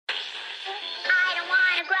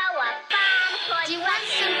Do you want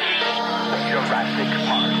some? Jurassic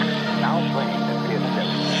Park. Now playing at theater.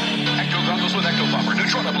 Ecto goggles with Ecto Buffer,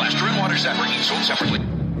 Neutrona Blaster, and Water Zapper, each sold separately.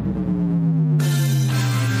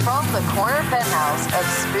 From the corner penthouse of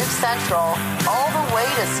Spook Central all the way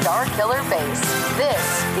to Star Killer Base,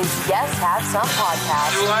 this is Yes Have Some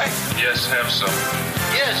Podcast. Do I? Yes, have some.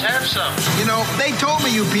 Yes, have some. You know, they told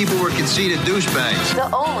me you people were conceited douchebags.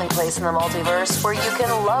 The only place in the multiverse where you can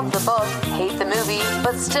love the book, hate the movie,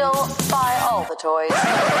 but still buy all the toys.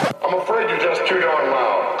 I'm afraid you're just too darn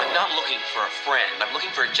loud. I'm not looking for a friend. I'm looking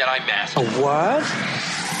for a Jedi Master. What?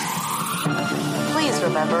 Please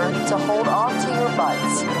remember to hold on to your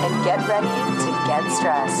butts and get ready to get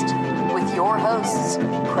stressed. With your hosts,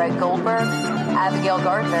 Craig Goldberg, Abigail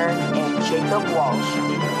Gardner, and Jacob Walsh.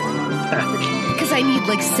 Because I need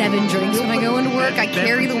like 7 drinks when I go into work. I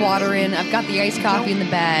carry the water in. I've got the iced coffee in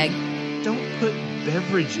the bag. Don't put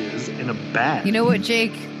beverages in a bag. You know what,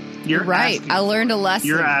 Jake? You're right. I learned a lesson.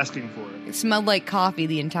 You're asking for it. It smelled like coffee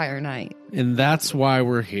the entire night. And that's why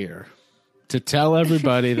we're here. To tell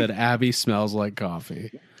everybody that Abby smells like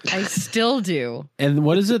coffee. I still do. And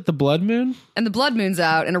what is it? The blood moon? And the blood moon's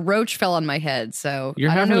out, and a roach fell on my head. So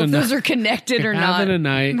You're I don't know if having those are connected or not. Having a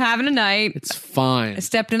night. I'm having a night. It's fine. I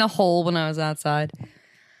stepped in a hole when I was outside.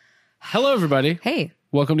 Hello, everybody. Hey.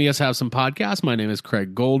 Welcome to Yes Have Some Podcast. My name is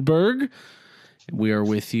Craig Goldberg. We are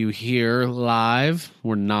with you here live.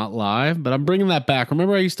 We're not live, but I'm bringing that back.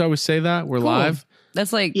 Remember I used to always say that? We're live?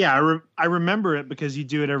 That's like... Yeah, I remember it because you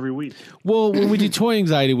do it every week. Well, when we do Toy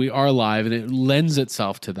Anxiety, we are live, and it lends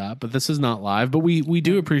itself to that, but this is not live. But we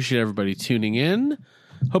do appreciate everybody tuning in.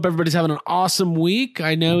 Hope everybody's having an awesome week.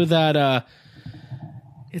 I know that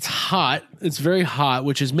it's hot. It's very hot,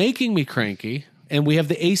 which is making me cranky, and we have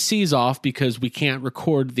the ACs off because we can't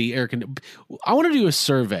record the air conditioning. I want to do a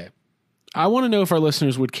survey. I want to know if our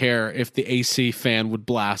listeners would care if the AC fan would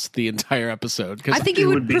blast the entire episode. I think it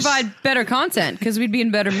would provide better content because we'd be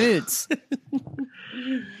in better moods.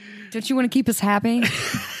 Don't you want to keep us happy?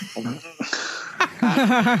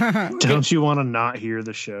 Don't you want to not hear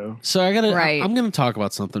the show? So I'm going to talk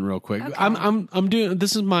about something real quick. Okay. I'm going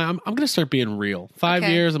to start being real. 5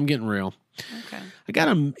 years, I'm getting real. Okay. I got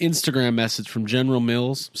an Instagram message from General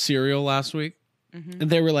Mills cereal last week. Mm-hmm.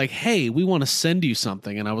 And they were like, hey, we want to send you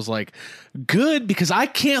something. And I was like, good, because I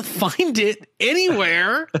can't find it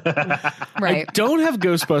anywhere. Right. I don't have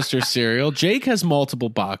Ghostbusters cereal. Jake has multiple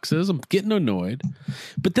boxes. I'm getting annoyed.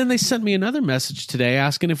 But then they sent me another message today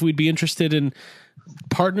asking if we'd be interested in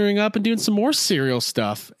partnering up and doing some more cereal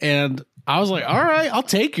stuff. And I was like, all right, I'll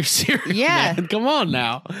take your cereal. Yeah. Man. Come on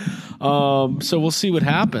now. So we'll see what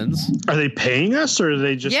happens. Are they paying us, or are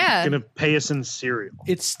they just going to pay us in cereal?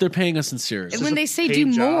 They're paying us in cereal. And when they say do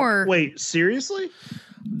more. Wait, seriously?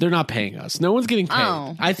 They're not paying us. No one's getting paid.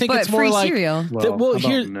 Oh, I think it's more like cereal. Well,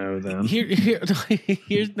 here's no. Here's the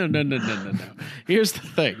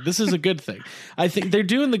thing. This is a good thing. I think they're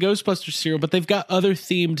doing the Ghostbusters cereal, but they've got other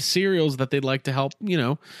themed cereals that they'd like to help,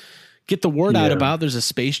 get the word out about. There's a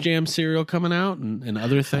Space Jam cereal coming out and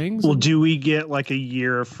other things. Well, do we get like a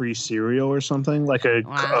year of free cereal or something? Like a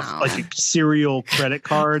cereal credit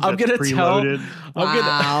card that's preloaded?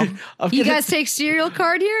 You guys take cereal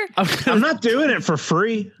card here? I'm not doing it for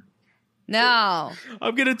free. No.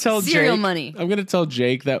 I'm going to tell cereal Jake. Money. I'm going to tell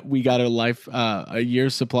Jake that we got a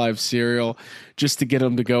year's supply of cereil just to get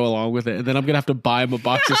him to go along with it. And then I'm going to have to buy him a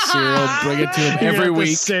box of cereal and bring it to him every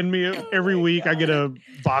week. Send me every week. I get a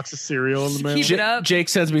box of cereal in the mail. Keep it up. Jake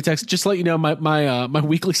sends me a text. Just to let you know, my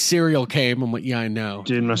weekly cereal came. I'm like, yeah, I know.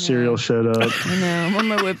 Dude, my cereal showed up. I know. I'm on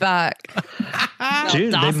my way back.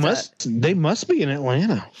 Dude, they must be in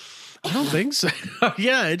Atlanta. I don't think so.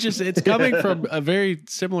 Yeah, it's coming from a very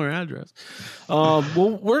similar address.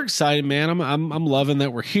 Well, we're excited, man. I'm loving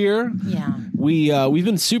that we're here. Yeah. We've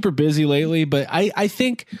been super busy lately, but I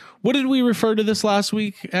think, what did we refer to this last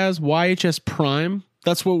week as? YHS Prime.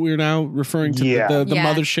 That's what we're now referring to the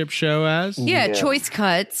mothership show as. Yeah, choice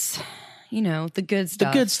cuts. The good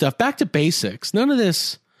stuff. The good stuff. Back to basics. None of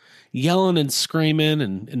this yelling and screaming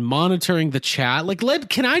and monitoring the chat. Like,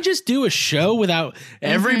 can I just do a show without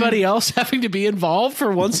everybody else having to be involved for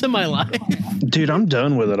once in my life? Dude, I'm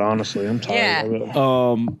done with it, honestly. I'm tired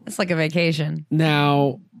of it. It's like a vacation.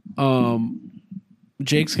 Now,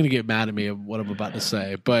 Jake's going to get mad at me of what I'm about to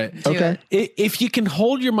say, but okay. If you can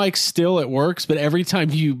hold your mic still, it works, but every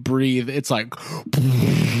time you breathe, it's like...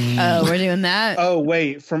 Oh, we're doing that? Oh,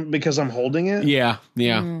 wait, because I'm holding it? Yeah.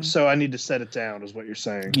 So I need to set it down, is what you're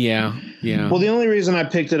saying. Yeah. Well, the only reason I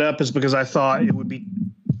picked it up is because I thought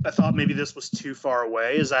maybe this was too far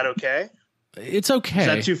away. Is that okay? It's okay. Is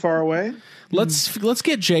that too far away? Let's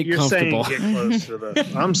get Jake You're comfortable. saying get close to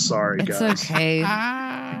the. I'm sorry, guys. It's okay.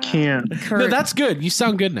 Can't. No, that's good. You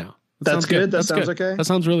sound good now. That's good. That sounds good. okay. That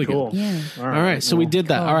sounds really Cool. good. Yeah. All right. So we did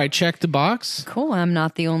that. Cool. All right. Check the box. Cool. I'm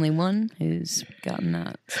not the only one who's gotten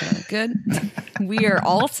that. So good. We are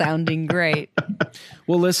all sounding great.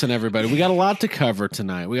 Well, listen, everybody. We got a lot to cover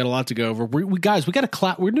tonight. We got a lot to go over. We got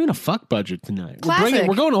a we're doing a fuck budget tonight. Classic.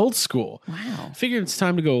 We're going old school. Wow. Figured it's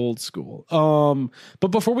time to go old school. But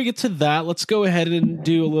before we get to that, let's go ahead and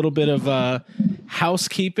do a little bit of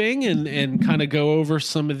housekeeping and kind of go over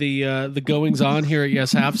some of the goings on here at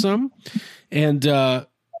Yes Have Some. And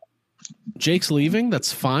Jake's leaving.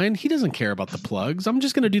 That's fine. He doesn't care about the plugs. I'm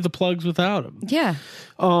just going to do the plugs without him. Yeah.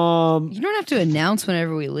 You don't have to announce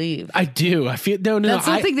whenever we leave. I do. I feel no. That's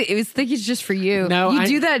something that I think it's just for you. No, you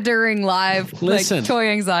do that during live. Listen, like toy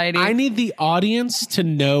anxiety. I need the audience to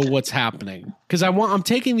know what's happening because I'm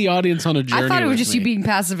taking the audience on a journey. I thought it was just me. you being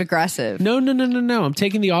passive aggressive. No. I'm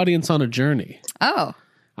taking the audience on a journey. Oh.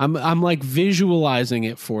 I'm like visualizing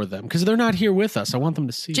it for them because they're not here with us. I want them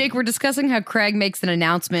to see. Jake, we're discussing how Craig makes an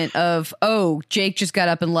announcement of, "Oh, Jake just got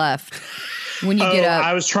up and left." When you get up,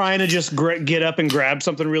 I was trying to just get up and grab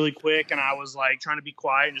something really quick, and I was like trying to be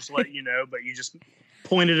quiet and just let you know, but you just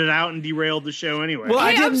pointed it out and derailed the show anyway. Well,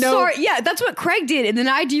 I didn't know. Sorry. Yeah, that's what Craig did, and then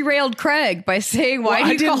I derailed Craig by saying, "Why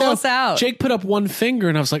do you call us out?" Jake put up one finger,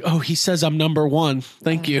 and I was like, "Oh, he says I'm number one.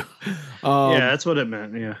 Thank you." Yeah, that's what it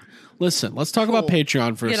meant. Yeah. Listen, let's talk about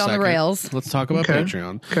Patreon for a second. Get on the rails. Let's talk about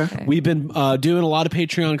Patreon. Okay. We've been doing a lot of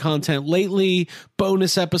Patreon content lately,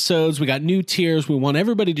 bonus episodes. We got new tiers. We want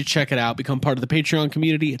everybody to check it out, become part of the Patreon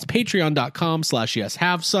community. It's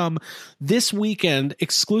patreon.com/yeshavesome. This weekend,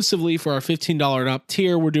 exclusively for our $15 and up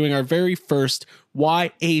tier, we're doing our very first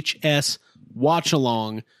YHS watch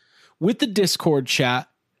along with the Discord chat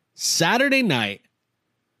Saturday night,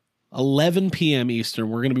 11 p.m. Eastern.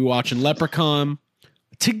 We're going to be watching Leprechaun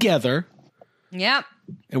together. Yep.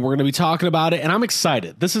 And we're going to be talking about it. And I'm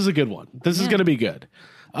excited. This is a good one. This is going to be good.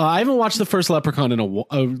 I haven't watched the first Leprechaun in a good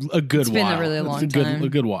while. It's been a really long time. A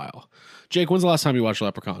good while. Jake, when's the last time you watched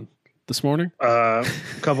Leprechaun? This morning? A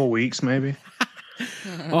couple weeks, maybe.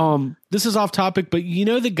 This is off topic, but you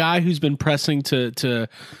know the guy who's been pressing to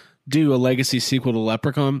do a legacy sequel to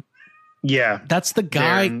Leprechaun? Yeah. That's the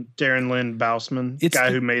guy. Darren Lynn Bousman.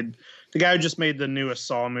 The guy who just made the newest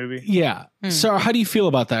Saw movie. Yeah. So how do you feel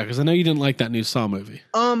about that? Because I know you didn't like that new Saw movie.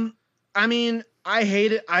 I mean, I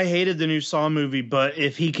hated the new Saw movie, but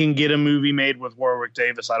if he can get a movie made with Warwick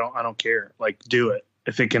Davis, I don't care. Like, do it.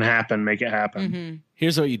 If it can happen, make it happen. Mm-hmm.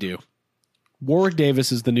 Here's what you do. Warwick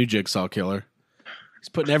Davis is the new Jigsaw killer. He's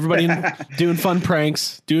putting everybody in, doing fun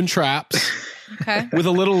pranks, doing traps. Okay. With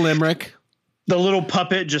a little limerick. The little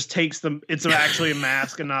puppet just takes them. It's actually a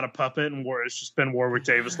mask and not a puppet, and it's just been Warwick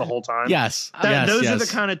Davis the whole time. Yes. Those are the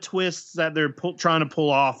kind of twists that they're trying to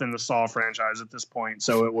pull off in the Saw franchise at this point,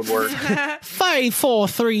 so it would work. 5, 4,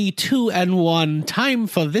 3, 2, and 1. Time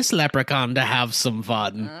for this leprechaun to have some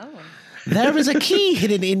fun. Oh. There is a key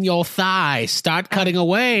hidden in your thigh. Start cutting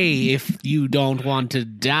away if you don't want to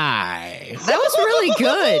die. That was really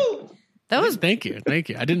good. That was Thank you. I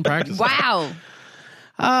didn't practice. wow.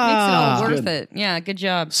 Makes it all worth it. Yeah, good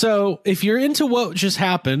job. So if you're into what just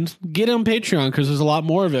happened, get on Patreon because there's a lot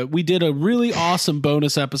more of it. We did a really awesome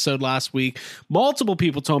bonus episode last week. Multiple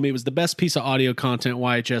people told me it was the best piece of audio content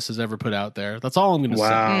YHS has ever put out there. That's all I'm going to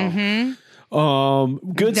say.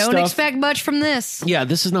 Good stuff. Don't expect much from this. Yeah,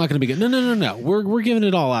 this is not going to be good. No. We're giving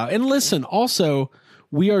it all out. And listen, also,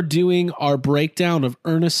 we are doing our breakdown of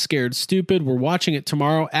Ernest Scared Stupid. We're watching it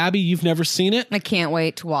tomorrow. Abby, you've never seen it? I can't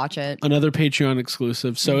wait to watch it. Another Patreon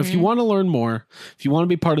exclusive. So if you want to learn more, if you want to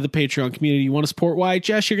be part of the Patreon community, you want to support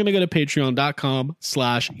YHS, you're going to go to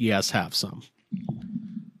patreon.com/yeshavesome.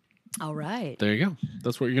 All right. There you go.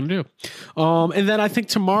 That's what you're going to do. And then I think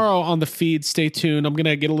tomorrow on the feed, stay tuned. I'm going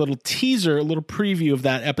to get a little teaser, a little preview of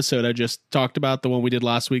that episode I just talked about, the one we did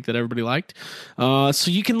last week that everybody liked. So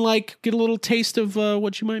you can get a little taste of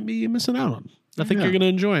what you might be missing out on. I think you're going to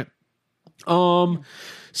enjoy it.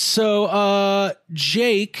 So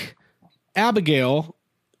Jake, Abigail,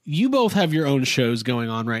 you both have your own shows going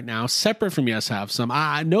on right now, separate from Yes Have Some.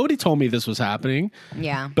 Nobody told me this was happening.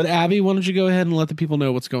 Yeah. But Abby, why don't you go ahead and let the people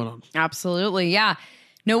know what's going on? Absolutely. Yeah.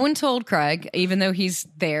 No one told Craig, even though he's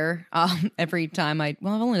there every time I've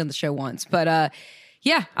only done the show once. But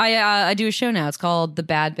yeah, I do a show now. It's called The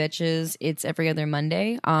Bad Bitches. It's every other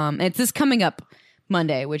Monday. It's this coming up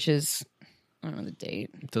Monday, which is I don't know the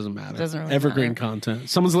date. It doesn't matter. Doesn't really Evergreen matter. content.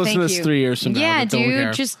 Someone's listening to Thank this you. 3 years from now. Yeah, but don't dude.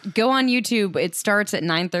 care. Just go on YouTube. It starts at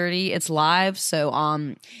 9:30. It's live,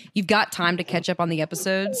 so you've got time to catch up on the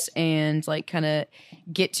episodes and like kind of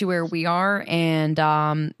get to where we are. And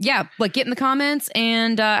like get in the comments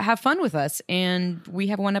and have fun with us. And we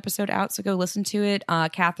have one episode out, so go listen to it.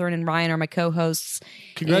 Catherine and Ryan are my co-hosts.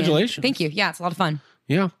 Congratulations. And thank you. Yeah, it's a lot of fun.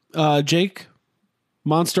 Yeah. Jake,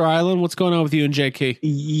 Monster Island, what's going on with you and JK?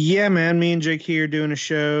 Yeah, man. Me and Jake here doing a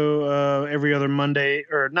show every other Monday,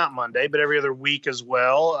 or not Monday, but every other week as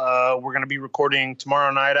well. We're going to be recording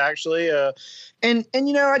tomorrow night, actually. And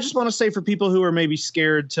I just want to say for people who are maybe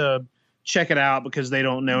scared to check it out because they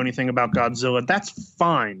don't know anything about Godzilla, that's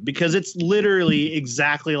fine, because it's literally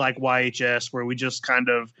exactly like YHS, where we just kind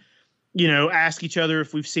of, ask each other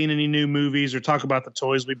if we've seen any new movies or talk about the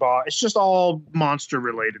toys we bought. It's just all monster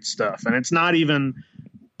related stuff. And it's not even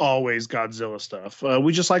always Godzilla stuff.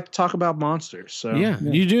 We just like to talk about monsters. So yeah.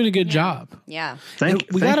 You're doing a good job. Yeah. Thank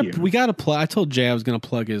you. We gotta plug. I told Jay I was gonna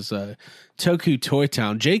plug his Toku Toy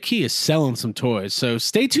Town. Jay Key is selling some toys, so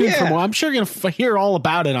stay tuned for more. I'm sure you're gonna hear all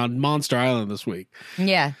about it on Monster Island this week.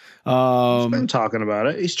 Yeah. He's been talking about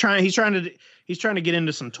it. He's trying to get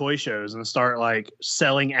into some toy shows and start like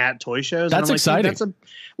selling at toy shows. That's exciting.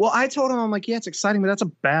 I told him, I'm like, yeah, it's exciting, but that's a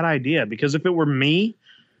bad idea, because if it were me,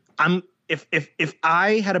 if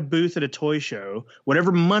I had a booth at a toy show,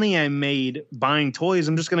 whatever money I made buying toys,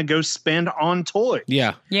 I'm just going to go spend on toys.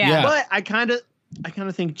 Yeah. But I kind of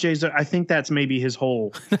think I think that's maybe his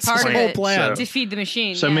whole Part of it plan. to feed the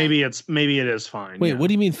machine. So yeah. maybe it is fine. Wait, what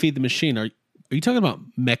do you mean feed the machine? Are you talking about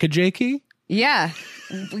Mecha Jakey? Yeah,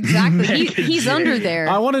 exactly. He's under there.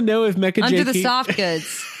 I want to know if Mecha under Jakey... the soft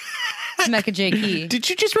goods. It's Mecha Jakey. Did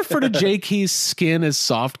you just refer to Jakey's skin as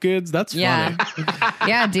soft goods? That's funny.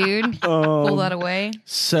 Yeah, dude. Pull that away.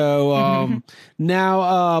 So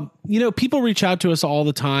now, people reach out to us all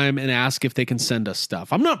the time and ask if they can send us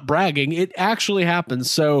stuff. I'm not bragging. It actually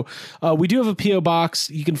happens. So we do have a P.O.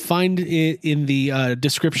 box. You can find it in the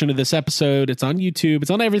description of this episode. It's on YouTube.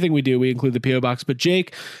 It's on everything we do. We include the P.O. box. But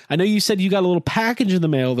Jake, I know you said you got a little package in the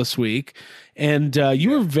mail this week, and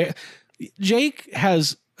you were Jake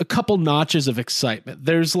has a couple notches of excitement.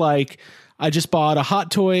 There's like, I just bought a hot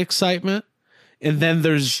toy excitement, and then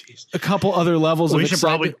there's a couple other levels of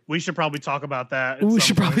excitement. We should probably talk about that. We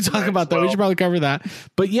should probably talk about that. We should probably cover that.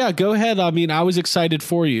 But yeah, go ahead. I mean, I was excited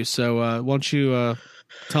for you. So why don't you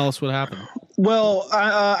tell us what happened? Well,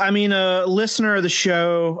 a listener of the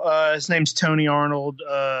show, his name's Tony Arnold.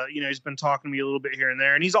 He's been talking to me a little bit here and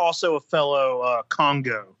there, and he's also a fellow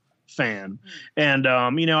Congo fan. And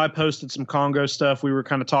I posted some Congo stuff. We were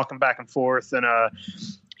kind of talking back and forth, and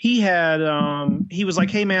he was like,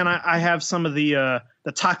 hey man, I have some of the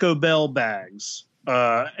Taco Bell bags.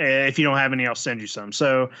 If you don't have any, I'll send you some.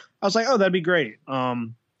 So I was like, oh, that'd be great.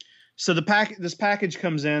 So this package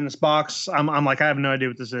comes in, this box. I'm like, I have no idea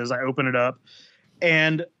what this is. I open it up,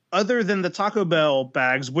 and other than the Taco Bell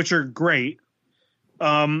bags, which are great,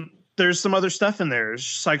 there's some other stuff in there. It's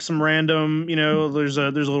just like some random, there's a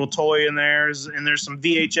little toy in there, and there's some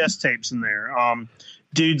VHS tapes in there.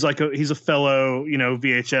 Dude's like he's a fellow,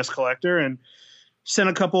 VHS collector, and sent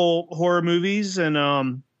a couple horror movies and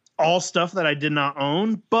all stuff that I did not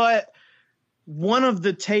own. But one of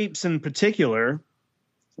the tapes in particular,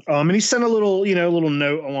 and he sent a little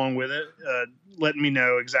note along with it, letting me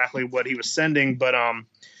know exactly what he was sending. But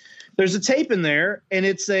there's a tape in there, and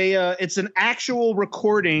it's an actual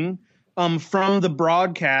recording from the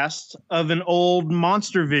broadcast of an old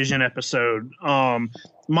Monster Vision episode.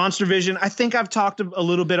 Monster Vision, I think I've talked a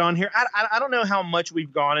little bit on here. I don't know how much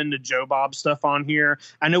we've gone into Joe Bob stuff on here.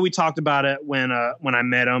 I know we talked about it when I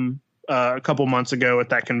met him a couple months ago at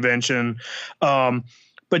that convention. But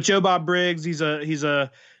Joe Bob Briggs, he's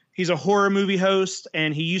a horror movie host,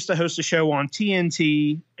 and he used to host a show on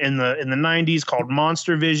TNT in the 90s called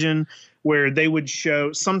Monster Vision, where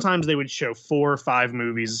sometimes they would show 4 or 5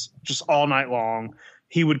 movies just all night long.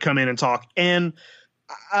 He would come in and talk. And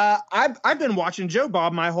I've been watching Joe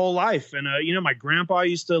Bob my whole life. And, my grandpa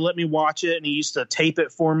used to let me watch it, and he used to tape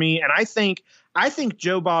it for me. And I think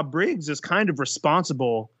Joe Bob Briggs is kind of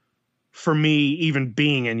responsible for me even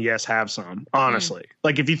being in Yes Have Some, honestly.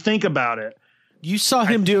 Like, if you think about it. You saw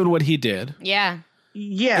him doing what he did. Yeah.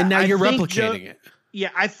 Yeah. And now you're replicating it. Yeah,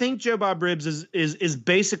 I think Joe Bob Briggs is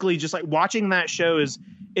basically just like watching that show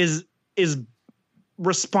is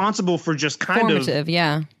responsible for just kind of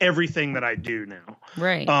everything that I do now.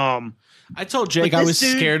 Right. I told Jake I was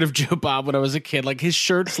scared of Joe Bob when I was a kid. Like, his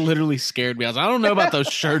shirts literally scared me. I was like, I don't know about those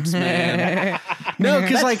shirts, man. No,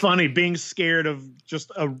 because That's like funny being scared of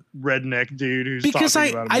just a redneck dude who's because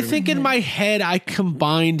talking about a I movie. think in my head I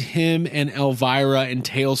combined him and Elvira and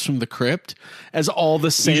Tales from the Crypt as all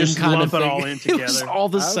the same just kind lump of it thing. all in It was together. all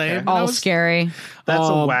the Okay. same. And I All was- scary. That's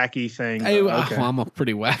a Um, wacky thing. I, but okay. well, I'm a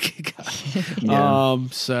pretty wacky guy. Yeah.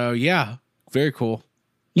 So yeah, very cool.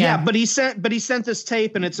 Yeah, but he sent this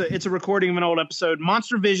tape, and it's a recording of an old episode.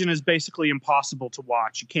 Monster Vision is basically impossible to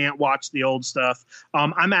watch. You can't watch the old stuff.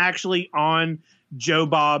 I'm actually on Joe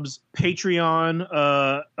Bob's Patreon,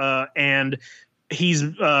 and he's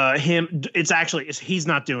him. He's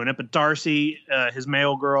not doing it, but Darcy, his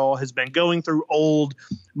mail girl, has been going through old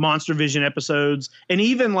Monster Vision episodes, and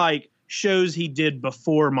even like shows he did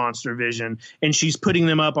before Monster Vision, and she's putting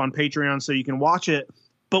them up on Patreon so you can watch it.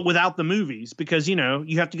 But without the movies, because you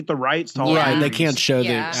have to get the rights to all Right, the they movies. can't show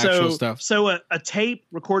Yeah. the actual stuff. So a tape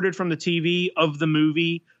recorded from the TV of the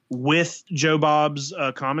movie with Joe Bob's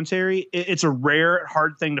commentary, it's a rare,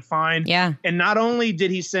 hard thing to find. Yeah. And not only did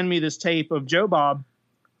he send me this tape of Joe Bob,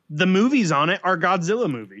 the movies on it are Godzilla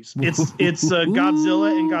movies. It's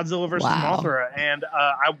Godzilla and Godzilla versus Wow. Mothra, and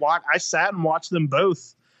I sat and watched them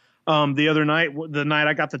both. The other night, the night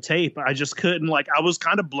I got the tape, I just couldn't I was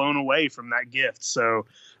kind of blown away from that gift. So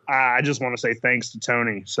I just want to say thanks to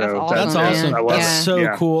Tony. So That's awesome. I love That's it. so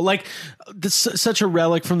Yeah. cool. Like, this such a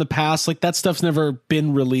relic from the past. Like, that stuff's never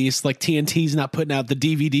been released. Like, TNT's not putting out the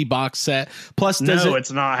DVD box set. Plus,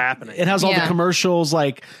 It's not happening. It has all the Yeah. commercials.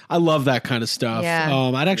 Like, I love that kind of stuff.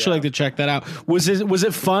 Yeah. I'd actually like to check that out. Was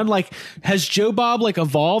it fun? Like, has Joe Bob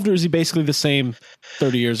evolved, or is he basically the same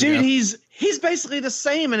 30 years ago? Dude, he's basically the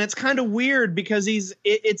same, and it's kind of weird because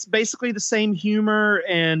it's basically the same humor,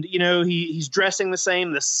 and he's dressing the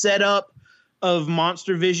same. The setup of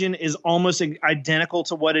Monster Vision is almost identical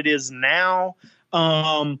to what it is now.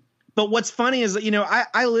 But what's funny is that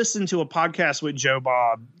I listened to a podcast with Joe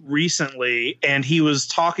Bob recently, and he was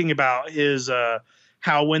talking about his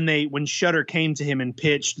how when Shudder came to him and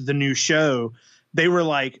pitched the new show, they were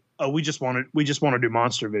like, "Oh, we just want to do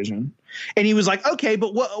Monster Vision," and he was like, "Okay,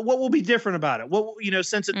 but what will be different about it? What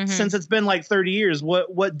since it's been like 30 years,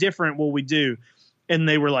 what different will we do?" And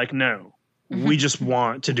they were like, "No, we just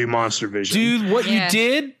want to do Monster Vision, Dude, what Yeah. you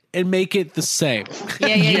did and make it the same.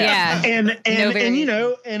 Yeah. And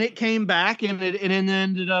variation. and it came back, and it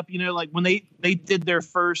ended up like when they did their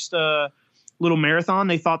first little marathon,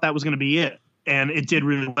 they thought that was going to be it. And it did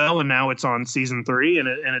really well, and now it's on season 3, and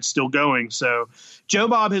it's still going. So Joe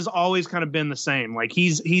Bob has always kind of been the same. Like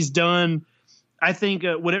he's done, I think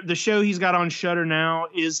whatever the show he's got on Shudder now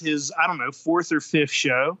is his 4th or 5th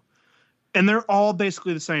show, and they're all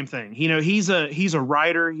basically the same thing. He's a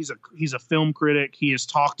writer, he's a film critic. He has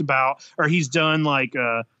talked about, or he's done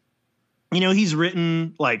he's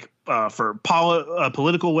written for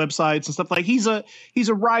political websites and stuff. Like he's a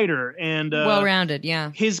writer and Well-rounded,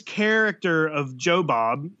 yeah. his character of Joe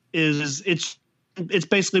Bob it's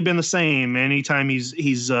basically been the same anytime he's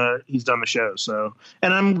done the show. So,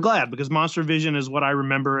 and I'm glad, because Monster Vision is what I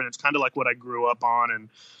remember, and it's kind of like what I grew up on, and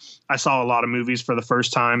I saw a lot of movies for the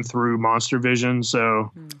first time through Monster Vision.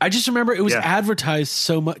 So I just remember it was Yeah. advertised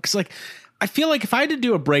so much. Because, I feel like if I had to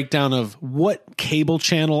do a breakdown of what cable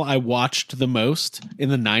channel I watched the most in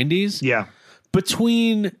the 90s, yeah,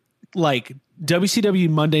 between WCW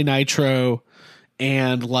Monday Nitro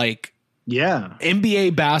and yeah.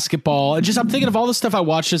 NBA basketball, and just I'm thinking of all the stuff I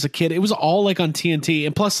watched as a kid. It was all on TNT,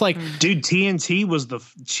 and plus Dude, TNT was the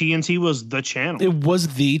channel. it was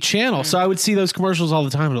the channel. So I would see those commercials all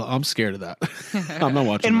the time. I'm scared of that. I'm not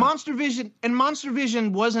watching. And that. Monster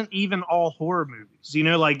Vision wasn't even all horror movies. He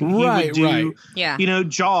Right, would do, right. Yeah.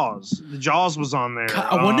 Jaws. The Jaws was on there. God,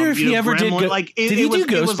 I wonder if he ever did Gremlin. did he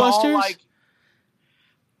do it was all Ghostbusters?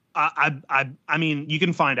 I mean, you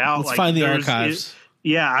can find out. Let's find the there's- archives.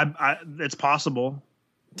 It's possible.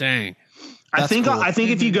 Dang. I That's think cool.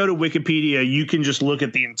 if you go to Wikipedia, you can just look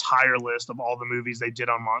at the entire list of all the movies they did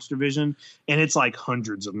on Monster Vision, and it's like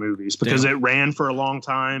hundreds of movies because it ran for a long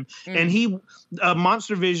time. And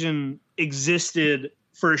Monster Vision existed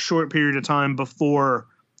for a short period of time before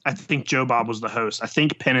I think Joe Bob was the host. I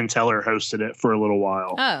think Penn and Teller hosted it for a little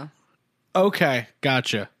while. Oh. Okay,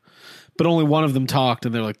 gotcha. But only one of them talked,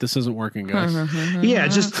 and they're like, "This isn't working, guys." Yeah, it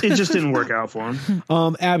just didn't work out for him.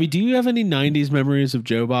 Abby, do you have any '90s memories of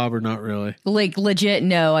Joe Bob, or not really? Legit,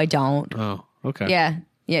 no, I don't. Oh, okay.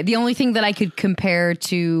 Yeah. The only thing that I could compare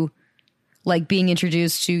to like being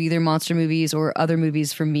introduced to either monster movies or other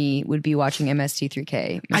movies for me would be watching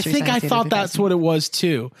MST3K. I think I thought that's what it was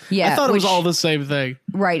too. Yeah, I thought it was all the same thing.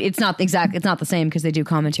 Right. It's not the same because they do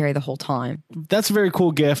commentary the whole time. That's a very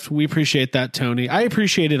cool gift. We appreciate that, Tony. I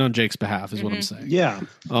appreciate it on Jake's behalf is what I'm saying. Yeah.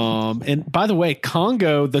 And by the way,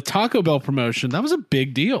 Congo, the Taco Bell promotion, that was a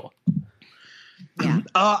big deal. Yeah.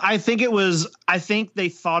 I think they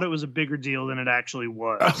thought it was a bigger deal than it actually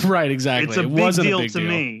was. Right, exactly. It's a big deal to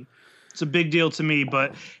me. It's a big deal to me,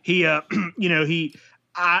 but he,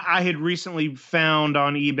 I had recently found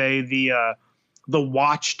on eBay the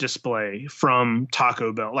watch display from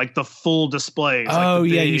Taco Bell, like the full display. It's Oh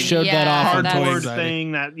like yeah, you showed that off on cardboard Toys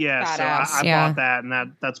thing. That so I Yeah. bought that,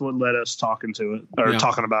 and that's what led us talking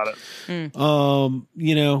about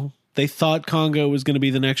it. They thought Congo was going to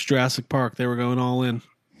be the next Jurassic Park. They were going all in.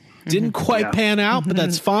 Didn't quite pan out, but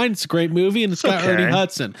that's fine. It's a great movie, and it's got okay. Ernie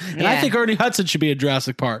Hudson. And I think Ernie Hudson should be a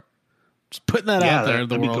Jurassic Park. Just putting that out there in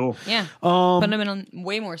the that'd world. be cool. Yeah. Put him in on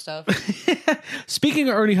way more stuff. Speaking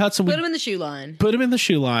of Ernie Hudson, Put him in the shoe line. Put him in the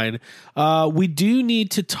shoe line. We do need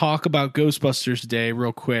to talk about Ghostbusters Day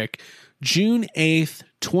real quick. June 8th,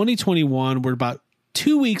 2021. We're about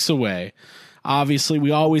 2 weeks away. Obviously,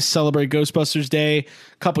 we always celebrate Ghostbusters Day. A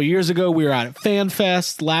couple years ago, we were out at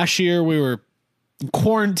FanFest. Last year, we were in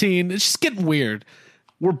quarantine. It's just getting weird.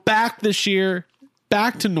 We're back this year,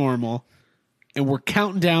 back to normal, and we're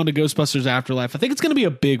counting down to Ghostbusters Afterlife. I think it's going to be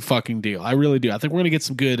a big fucking deal. I really do. I think we're going to get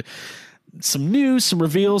some news, some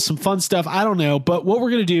reveals, some fun stuff. I don't know. But what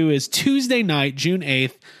we're going to do is Tuesday night, June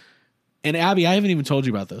 8th, and Abby, I haven't even told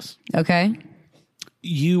you about this. Okay.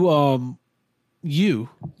 You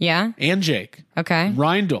Yeah. and Jake, Okay.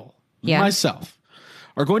 Ryan Dole, Yeah. myself,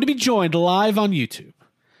 are going to be joined live on YouTube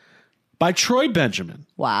by Troy Benjamin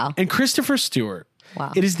Wow. and Christopher Stewart.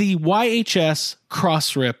 Wow. It is the YHS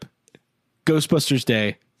Crossrip Ghostbusters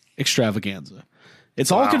Day extravaganza.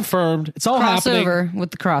 It's all confirmed. It's all happening. Crossover with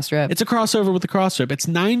the cross rep. It's a crossover with the Crossrip. It's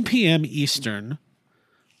 9 p.m. Eastern.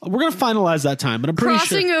 We're going to finalize that time, but I'm pretty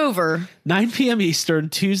Crossing sure over. 9 p.m. Eastern,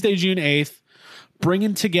 Tuesday, June 8th,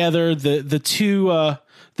 bringing together the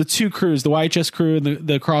two crews, the YHS crew and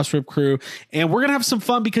the Crossrip crew. And we're going to have some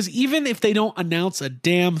fun because even if they don't announce a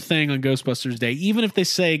damn thing on Ghostbusters Day, even if they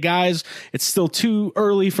say, guys, it's still too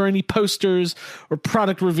early for any posters or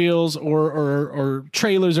product reveals or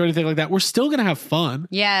trailers or anything like that, we're still going to have fun.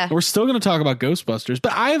 Yeah. And we're still going to talk about Ghostbusters,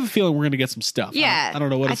 but I have a feeling we're going to get some stuff. Yeah. I don't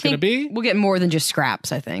know what it's going to be. We'll get more than just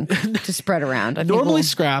scraps, I think, to spread around. I think Normally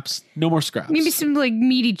scraps, no more scraps. maybe some like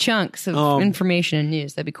meaty chunks of information and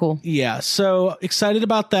news. That'd be cool. Yeah, so excited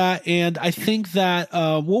about that, and I think that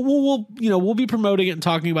we'll be promoting it and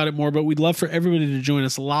talking about it more. But we'd love for everybody to join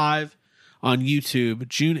us live on YouTube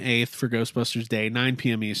June 8th for Ghostbusters Day, 9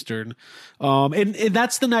 p.m. Eastern, and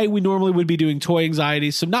that's the night we normally would be doing Toy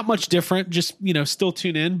Anxiety. So not much different, just still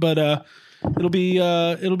tune in, but it'll be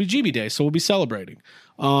GB Day, so we'll be celebrating.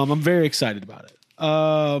 I'm very excited about it.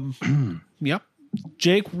 Yep.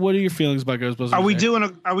 Jake, what are your feelings about Ghostbusters Day?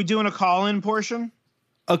 Are we doing a call-in portion?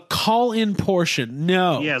 A call-in portion?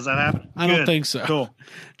 No. Yeah, is that happening? I don't think so. Cool.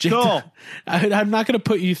 Jake, Cool. I'm not going to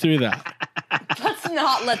put you through that. Let's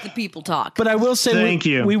not let the people talk. But I will say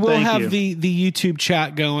we will Thank have you. the YouTube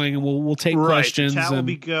chat going, and we'll take questions. Chat will and,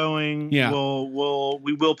 be going. Yeah.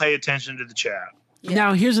 We will pay attention to the chat.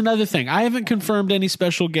 Now, here's another thing. I haven't confirmed any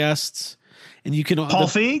special guests. And you can Paul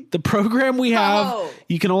Feig? The program we have, Oh.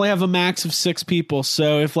 you can only have a max of 6 people.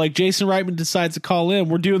 So if like Jason Reitman decides to call in,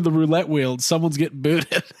 we're doing the roulette wheel and someone's getting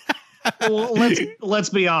booted. Well, let's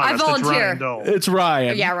be honest. I volunteer. It's Ryan Dole. It's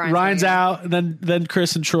Ryan. Yeah, Ryan's out, and then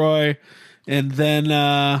Chris and Troy, and then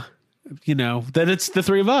then it's the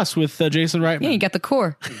three of us with Jason Reitman. Yeah, you got the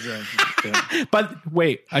core. But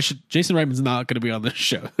wait, Jason Reitman's not going to be on this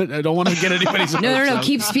show. I don't want to get anybody's No.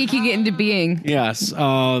 Keep speaking it into being. Yes.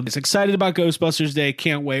 It's excited about Ghostbusters Day.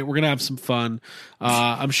 Can't wait. We're going to have some fun.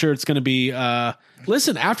 I'm sure it's going to be,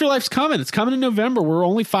 listen, Afterlife's coming. It's coming in November. We're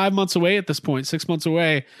only 5 months away at this point, 6 months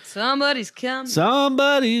away. Somebody's coming.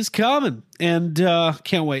 Somebody's coming. And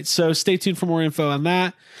can't wait. So stay tuned for more info on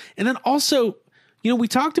that. And then also, we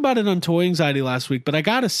talked about it on Toy Anxiety last week, but I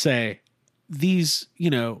got to say, these,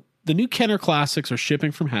 the new Kenner Classics are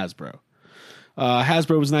shipping from Hasbro.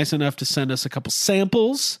 Hasbro was nice enough to send us a couple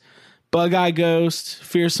samples. Bug-Eye Ghost,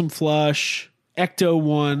 Fearsome Flush,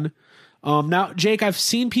 Ecto-1. Now, Jake, I've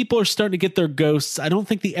seen people are starting to get their ghosts. I don't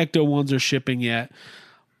think the Ecto-1s are shipping yet.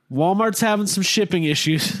 Walmart's having some shipping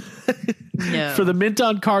issues. No. For the mint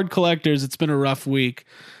on card collectors, it's been a rough week.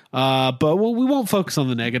 But we won't focus on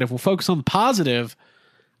the negative. We'll focus on the positive.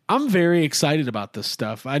 I'm very excited about this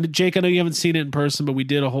stuff. Jake, I know you haven't seen it in person, but we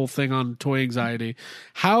did a whole thing on Toy Anxiety.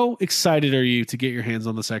 How excited are you to get your hands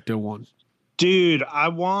on this Ecto-1? Dude, I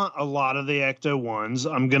want a lot of the Ecto ones.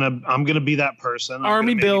 I'm gonna be that person. I'm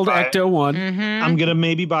Army gonna build Ecto 1. I'm gonna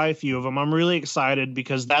maybe buy a few of them. I'm really excited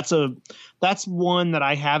because that's one that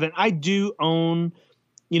I haven't. I do own,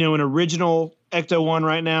 an original Ecto 1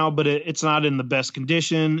 right now, but it's not in the best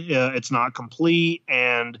condition. It's not complete,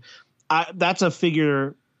 and that's a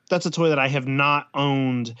toy that I have not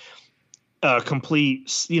owned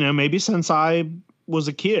complete. Maybe since I was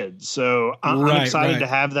a kid, so I'm excited to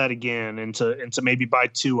have that again, and to maybe buy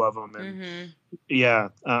 2 of them, and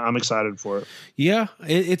I'm excited for it. Yeah,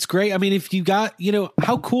 it's great. I mean, if you got,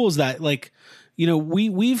 how cool is that? Like,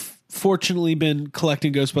 we've fortunately been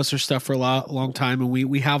collecting Ghostbusters stuff for a long time, and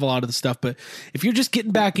we have a lot of the stuff. But if you're just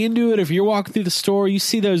getting back into it, if you're walking through the store, you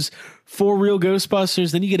see those 4 real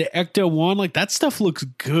Ghostbusters, then you get an Ecto 1. Like, that stuff looks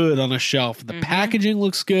good on a shelf. The packaging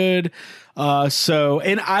looks good.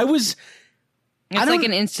 It's like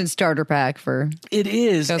an instant starter pack for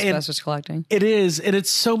Ghostbusters collecting. It is, and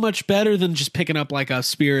it's so much better than just picking up like a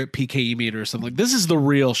Spirit PKE meter or something. Like, this is the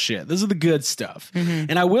real shit. This is the good stuff.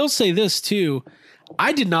 And I will say this too.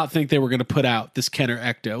 I did not think they were going to put out this Kenner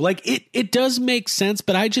Ecto. Like, it does make sense,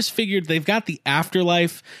 but I just figured they've got the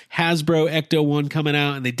Afterlife Hasbro Ecto 1 coming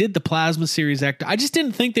out, and they did the Plasma Series Ecto. I just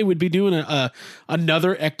didn't think they would be doing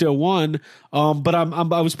another Ecto 1. But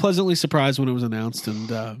I was pleasantly surprised when it was announced, and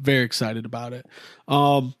very excited about it.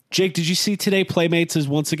 Jake, did you see today Playmates is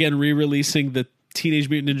once again re-releasing the Teenage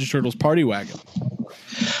Mutant Ninja Turtles Party Wagon?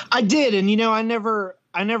 I did, and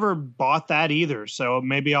I never bought that either, so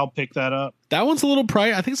maybe I'll pick that up. That one's a little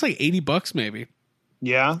pricey. I think it's like $80 maybe.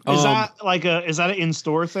 Yeah. Is that an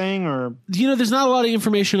in-store thing, or? There's not a lot of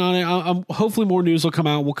information on it. Hopefully more news will come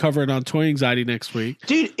out. We'll cover it on Toy Anxiety next week.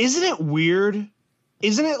 Dude, isn't it weird?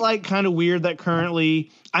 Isn't it like kind of weird that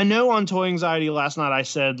currently, I know on Toy Anxiety last night I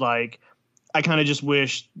said like, I kind of just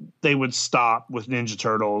wish they would stop with Ninja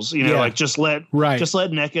Turtles, like just let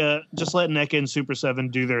NECA and Super 7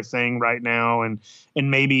 do their thing right now. And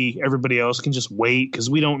maybe everybody else can just wait, because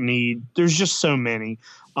there's just so many.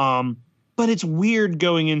 But it's weird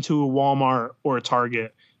going into a Walmart or a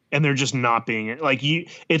Target and they're just not being it. Like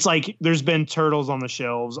it's like there's been Turtles on the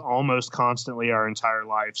shelves almost constantly our entire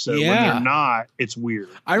life. So when they're not, it's weird.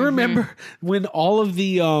 I remember when all of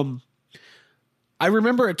the, I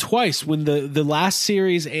remember it twice, when the last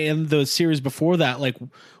series and the series before that, like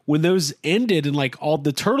when those ended and like all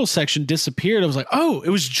the turtle section disappeared, I was like, oh, it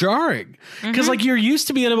was jarring. Because like you're used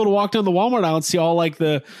to being able to walk down the Walmart aisle and see all like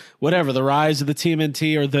the rise of the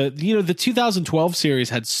TMNT, or the 2012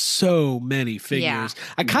 series had so many figures. Yeah.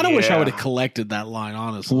 I kind of wish I would have collected that line,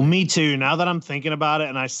 honestly. Well, me too. Now that I'm thinking about it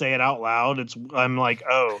and I say it out loud, I'm like,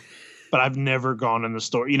 oh, but I've never gone in the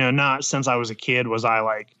store. Not since I was a kid was I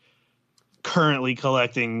like currently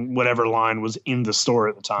collecting whatever line was in the store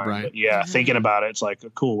at the time. Right. But thinking about it, it's like,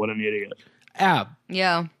 cool, what an idiot. Ab.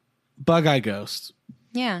 Yeah. Bug-Eye Ghost.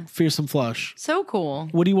 Yeah. Fearsome Flush. So cool.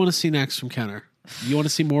 What do you want to see next from Kenner? You want to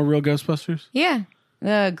see more real Ghostbusters? Yeah.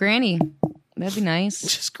 Granny. That'd be nice.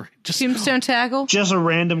 Just Tombstone Tackle. Just a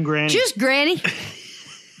random Granny. Just Granny.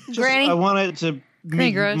 Granny. I want it to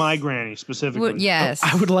meet my Granny specifically. Yes.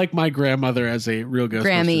 I would like my grandmother as a real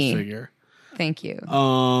Ghostbusters figure. Thank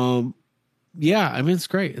you. Yeah, I mean, it's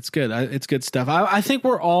great. It's good. It's good stuff. I think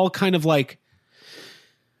we're all kind of like,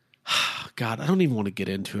 God, I don't even want to get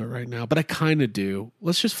into it right now, but I kind of do.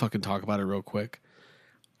 Let's just fucking talk about it real quick.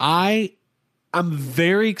 I'm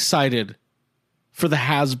very excited for the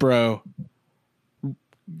Hasbro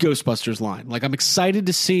Ghostbusters line. Like, I'm excited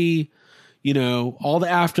to see, all the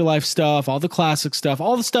Afterlife stuff, all the classic stuff,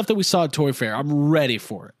 all the stuff that we saw at Toy Fair. I'm ready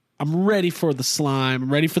for it. I'm ready for the slime.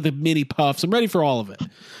 I'm ready for the mini puffs. I'm ready for all of it.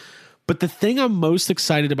 But the thing I'm most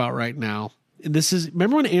excited about right now, and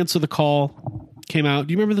remember when Answer the Call came out?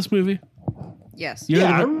 Do you remember this movie? Yes.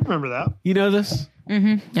 I remember that. You know this?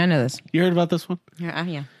 Mm-hmm. I know this. You heard about this one?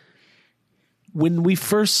 Yeah. When we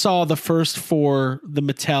first saw the first 4, the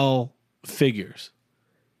Mattel figures,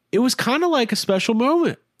 it was kind of like a special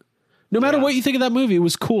moment. No matter what you think of that movie, it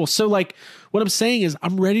was cool. So, like, what I'm saying is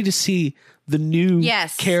I'm ready to see the new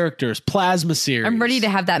characters, Plasma Series. I'm ready to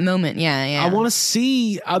have that moment. Yeah. I want to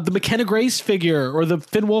see the McKenna Grace figure, or the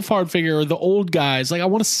Finn Wolfhard figure, or the old guys. Like, I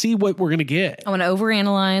want to see what we're going to get. I want to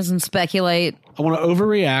overanalyze and speculate. I want to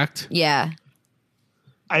overreact. Yeah.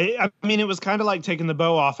 I mean, it was kind of like taking the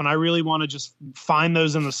bow off, and I really want to just find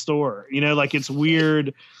those in the store. Like, it's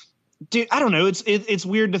weird. Dude, I don't know. It's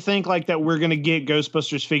weird to think like that we're going to get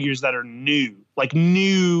Ghostbusters figures that are new, like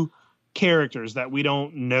new characters that we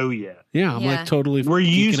don't know yet. Yeah, I'm like totally. We're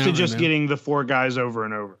used to just getting the 4 guys over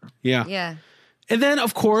and over. Yeah. Yeah. And then,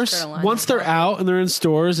 of course, once they're out and they're in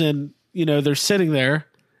stores and, they're sitting there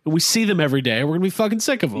and we see them every day. We're gonna be fucking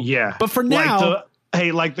sick of them. Yeah. But for now,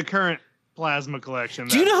 like the current plasma collection.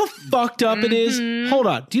 Do you know how fucked up it is? Hold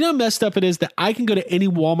on. Do you know how messed up it is that I can go to any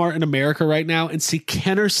Walmart in America right now and see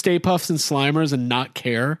Kenner Stay Puffs and Slimers and not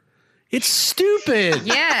care? It's stupid.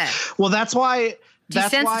 Yeah. Well, that's why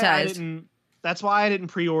Desensitized. that's why I didn't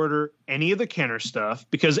pre-order any of the Kenner stuff,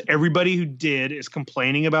 because everybody who did is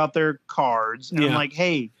complaining about their cards. And I'm like,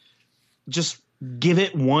 hey, just give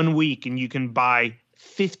it 1 week and you can buy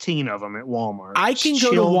 15 of them at Walmart. I can Just go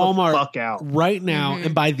to chill the Walmart fuck out. right now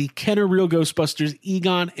and buy the Kenner Real Ghostbusters,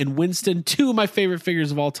 Egon and Winston, 2 of my favorite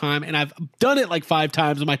figures of all time. And I've done it like 5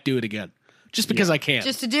 times. I might do it again just because I can.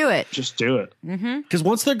 Just to do it. Just do it. Because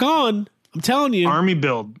once they're gone, I'm telling you. Army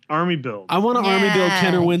build. I want to Army build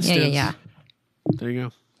Kenner Winston. Yeah. There you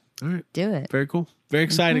go. All right. Do it. Very cool. Very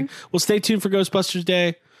exciting. Well, stay tuned for Ghostbusters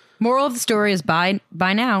Day. Moral of the story is buy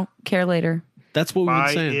now, care later. That's what we've been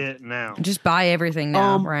Buy saying. it now. Just buy everything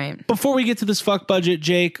now, right? Before we get to this fuck budget,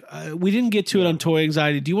 Jake, we didn't get to it on Toy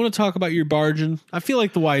Anxiety. Do you want to talk about your bargain? I feel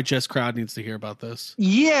like the YHS crowd needs to hear about this.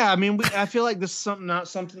 Yeah, I mean, I feel like this is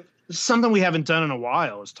something we haven't done in a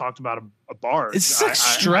while. Is talked about a barge. It's like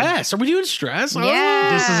stress. Are we doing stress?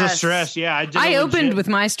 Yeah. This is a stress. Yeah, I opened with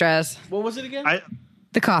my stress. What was it again?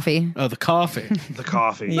 The coffee. The coffee. The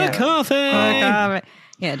coffee. The coffee.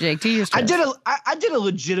 Yeah, Jake, do your stress. I did a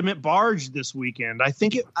legitimate barge this weekend. I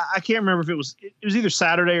think I can't remember if it was either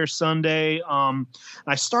Saturday or Sunday.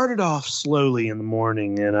 I started off slowly in the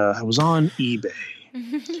morning, and I was on eBay,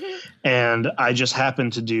 and I just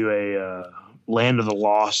happened to do a Land of the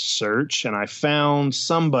Lost search, and I found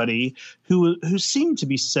somebody who seemed to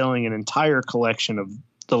be selling an entire collection of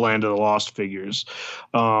the Land of the Lost figures.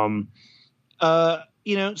 Some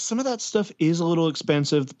of that stuff is a little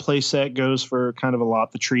expensive. The playset goes for kind of a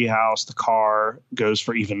lot. The treehouse, the car goes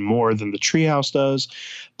for even more than the treehouse does.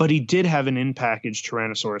 But he did have an in-package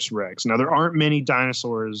Tyrannosaurus Rex. Now, there aren't many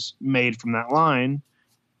dinosaurs made from that line,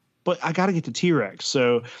 but I got to get the T-Rex.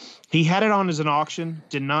 So he had it on as an auction,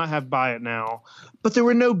 did not have buy it now. But there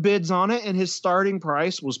were no bids on it, and his starting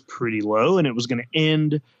price was pretty low, and it was going to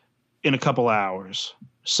end in a couple hours.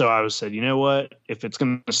 So I said, you know what? If it's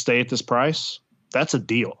going to stay at this price, that's a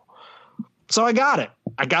deal. So I got it.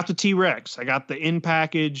 I got the T-Rex. I got the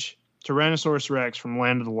in-package Tyrannosaurus Rex from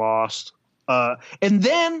Land of the Lost. And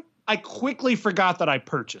then I quickly forgot that I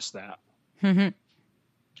purchased that. And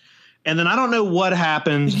then I don't know what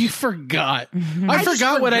happened. You forgot. I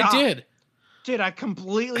forgot what I did. Dude, I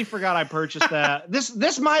completely forgot I purchased that.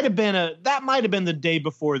 This might have been the day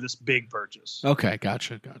before this big purchase. Okay,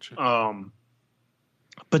 gotcha.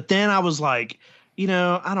 But then I was like,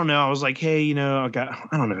 I don't know. I was like, hey, I got,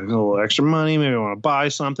 I don't know, a little extra money. Maybe I want to buy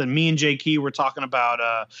something. Me and J.K. were talking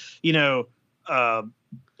about, the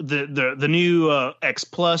new X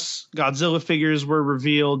Plus Godzilla figures were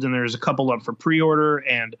revealed, and there's a couple up for pre-order,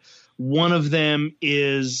 and one of them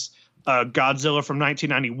is Godzilla from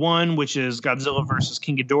 1991, which is Godzilla versus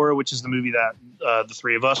King Ghidorah, which is the movie that the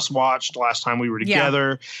three of us watched last time we were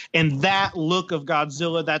together. Yeah. And that look of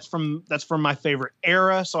Godzilla, that's from my favorite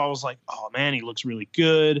era. So I was like, oh man, he looks really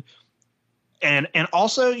good. And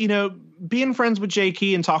also, being friends with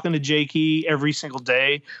J.K. and talking to J.K. every single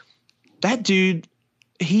day, that dude,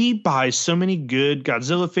 he buys so many good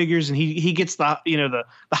Godzilla figures, and he gets the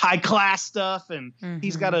high class stuff, and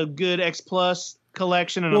he's got a good X Plus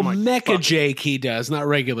collection. And I'm like, Mecha Jake he does, not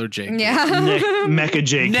regular Jake. Yeah. Mecha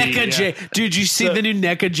Jake. NECA Jake. Dude, you see the new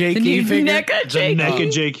NECA Jake figure? NECA Jake.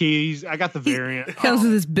 NECA Jake. I got the variant. Comes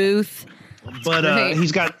with his booth. But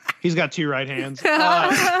he's got 2 right hands.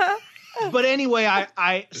 But anyway,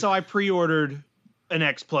 I pre-ordered an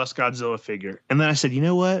X Plus Godzilla figure, and then I said, you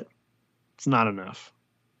know what? It's not enough.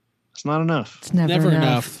 It's not enough. It's never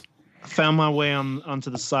enough. I found my way onto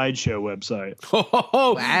the Sideshow website.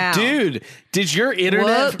 Oh, wow. Dude, did your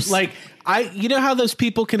internet you know how those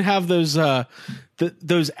people can have those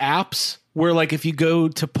those apps where if you go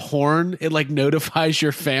to porn, it notifies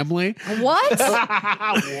your family? What?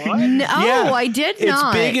 What? No, I did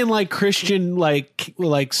not. It's big in Christian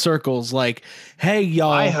circles. Hey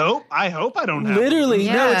y'all. I hope I don't have literally.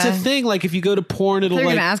 Yeah. No, it's a thing. If you go to porn, it'll They're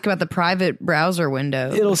gonna ask about the private browser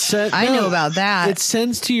window. It'll send. I know about that. It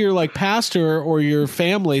sends to your pastor or your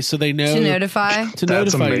family so they know to notify.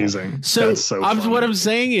 That's you. amazing. So, that's so funny. what I'm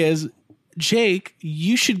saying is, Jake,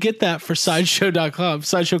 you should get that for Sideshow.com,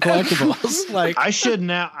 Sideshow Collectibles. I should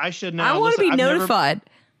now. I want to be notified.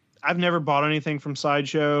 I've never bought anything from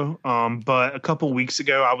Sideshow, but a couple weeks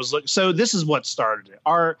ago I was looking. So this is what started it.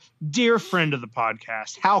 Our dear friend of the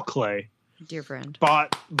podcast, Hal Clay, dear friend,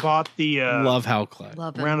 bought the love Hal Clay.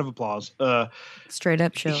 Love him. Round of applause. Straight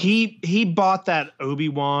up show. He bought that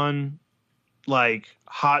Obi-Wan like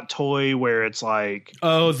hot toy where it's like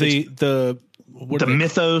the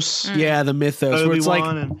Mythos. Yeah, the Mythos, where it's like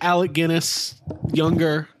Obi-Wan and- Alec Guinness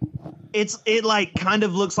younger. It like kind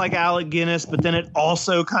of looks like Alec Guinness, but then it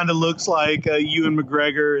also kind of looks like Ewan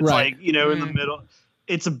McGregor. It's Right. like, in the middle.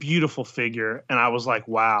 It's a beautiful figure, and I was like,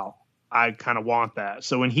 wow, I kind of want that.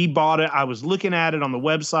 So when he bought it, I was looking at it on the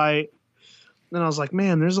website, and I was like,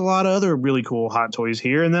 man, there's a lot of other really cool hot toys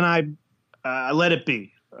here. And then I let it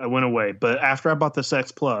be. I went away. But after I bought this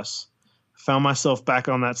X Plus, I found myself back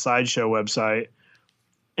on that Sideshow website,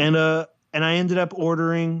 and I ended up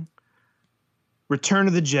ordering Return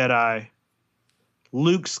of the Jedi,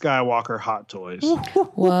 Luke Skywalker hot toys.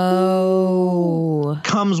 Whoa.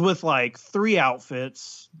 Comes with like 3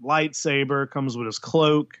 outfits, lightsaber, comes with his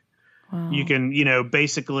cloak. Wow. You can,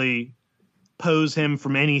 basically pose him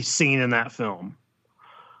from any scene in that film.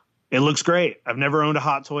 It looks great. I've never owned a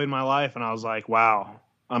hot toy in my life, and I was like, wow,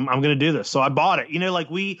 I'm going to do this. So I bought it.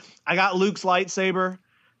 I got Luke's lightsaber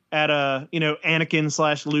at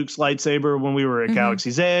Anakin / Luke's lightsaber when we were at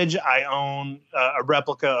Galaxy's Edge. I own a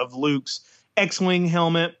replica of Luke's X-Wing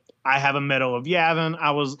helmet. I have a Medal of Yavin.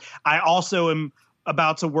 I also am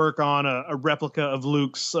about to work on a replica of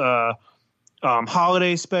Luke's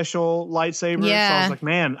holiday special lightsaber. Yeah. So I was like,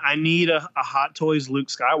 man, I need a Hot Toys Luke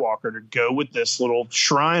Skywalker to go with this little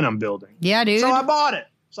shrine I'm building. Yeah, dude. So I bought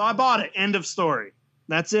it. End of story.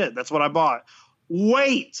 That's it. That's what I bought.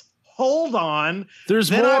 Wait. Hold on. There's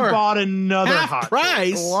then more. I bought another Half hot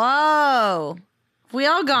price. toy. Whoa. We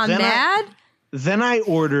all gone Then mad? Then I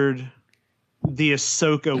ordered the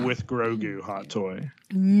Ahsoka with Grogu hot toy.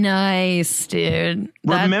 Nice, dude.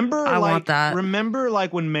 Remember I want that. Remember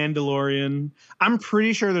like when Mandalorian, I'm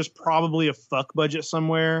pretty sure there's probably a fuck budget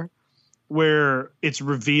somewhere where it's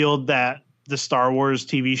revealed that the Star Wars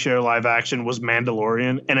TV show live action was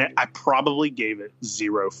Mandalorian, and I probably gave it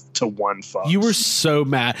 0 to 1 fucks. You were so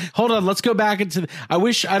mad. Hold on, let's go back into. I'm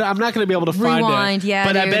not going to be able to find Rewind, it. yeah,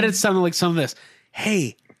 but I dude. bet it sounded like some of this.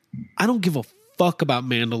 Hey, I don't give a fuck about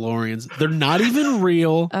Mandalorians. They're not even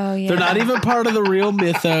real. Oh, yeah. They're not even part of the real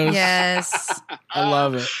mythos. Yes. I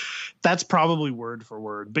love it. That's probably word for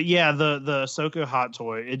word. But yeah, the Ahsoka hot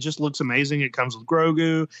toy, it just looks amazing. It comes with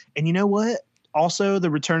Grogu. And you know what? Also, the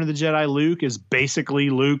Return of the Jedi Luke is basically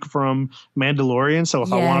Luke from Mandalorian. So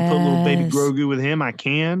if I want to put little baby Yes. Grogu with him, I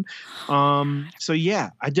can. So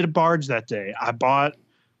yeah, I did a barge that day. I bought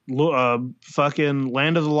fucking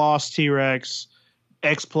Land of the Lost T-Rex,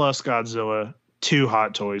 X Plus Godzilla, 2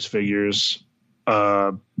 Hot Toys figures.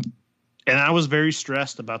 And I was very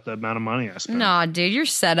stressed about the amount of money I spent. No, dude, you're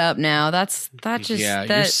set up now.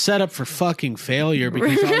 You're set up for fucking failure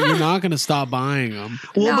because you're not going to stop buying them.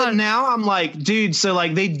 Well, No. but now I'm like, dude, so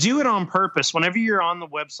like they do it on purpose. Whenever you're on the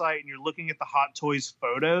website and you're looking at the Hot Toys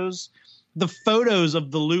photos, the photos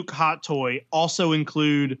of the Luke hot toy also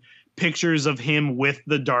include pictures of him with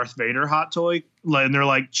the Darth Vader hot toy. And they're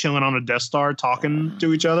like chilling on a Death Star talking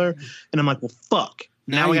to each other. And I'm like, well, fuck.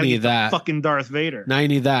 Now we you gotta need get the that. fucking Darth Vader. Now you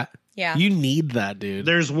need that. Yeah. You need that, dude.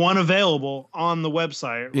 There's one available on the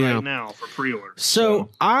website Yeah. right now for pre-order. So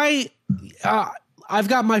I've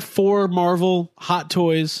got my 4 Marvel Hot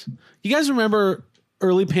Toys. You guys remember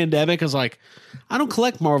early pandemic? I was like, I don't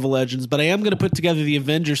collect Marvel Legends, but I am going to put together the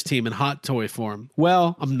Avengers team in hot toy form.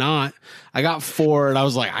 Well, I'm not. I got 4, and I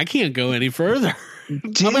was like, I can't go any further. I'm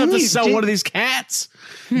going to have to sell one of these cats.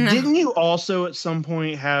 Didn't you also at some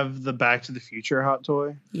point have the Back to the Future hot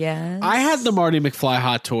toy? Yes. I had the Marty McFly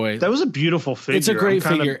hot toy. That was a beautiful figure. It's a great I'm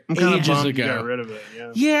kinda- figure. I'm kinda Ages bummed you ago. got rid of it.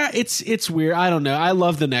 Yeah. Yeah, it's weird. I don't know. I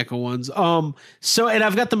love the NECA ones. And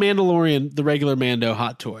I've got the Mandalorian, the regular Mando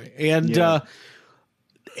hot toy. And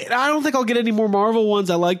I don't think I'll get any more Marvel ones.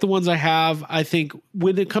 I like the ones I have. I think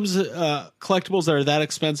when it comes to collectibles that are that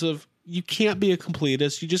expensive, you can't be a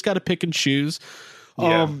completist. You just got to pick and choose.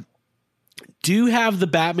 Yeah. Do have the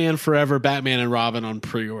Batman Forever, Batman and Robin on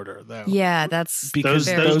pre-order though. Yeah, that's Because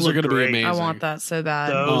Those those are look going to be great. amazing. I want that so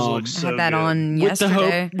bad. Those look I so had that good. on with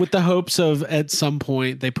yesterday. with the hopes of at some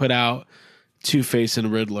point they put out Two-Face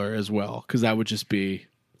and Riddler as well, because that would just be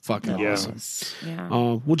fucking Yeah. awesome. Yeah.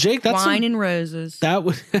 Well, Jake, that's Wine and roses. that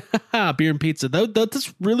was beer and pizza.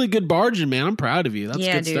 That's really good barging, man. I'm proud of you. That's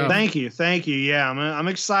Yeah, good dude. stuff. Thank you. Yeah, I'm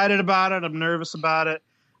excited about it. I'm nervous about it.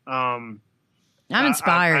 I'm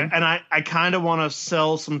inspired. I kind of want to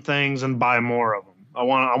sell some things and buy more of them. I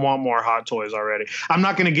want more hot toys already. I'm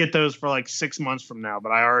not going to get those for like 6 months from now, but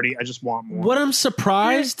I just want more. What I'm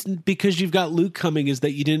surprised because you've got Luke coming is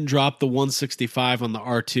that you didn't drop the 165 on the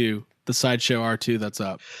R2, the Sideshow R2 that's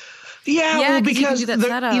up. Yeah, Yeah, well, 'cause you can because do that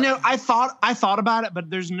setup. you know, I thought about it, but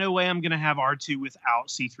there's no way I'm going to have R2 without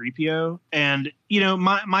C3PO. And you know,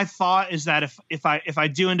 my thought is that if I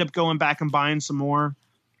do end up going back and buying some more,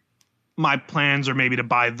 my plans are maybe to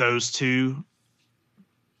buy those two,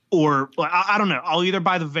 or I don't know. I'll either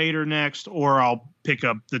buy the Vader next, or I'll pick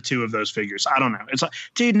up the two of those figures. I don't know. It's like,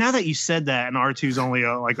 dude, now that you said that, and R2's only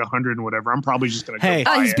like 100 and whatever, I'm probably just going to go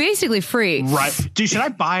buy he's it. basically free. Right. Dude, should I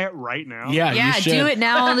buy it right now? Yeah, Yeah, you should. do it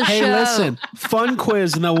now on the Hey, show. listen, fun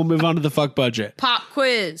quiz, and then we'll move on to the fuck budget. Pop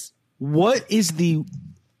quiz. What is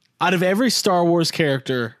out of every Star Wars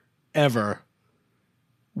character ever,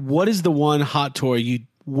 what is the one hot toy you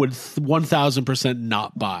would 1000%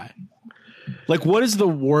 not buy? Like, what is the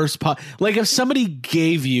worst like, if somebody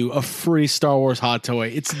gave you a free Star Wars hot toy,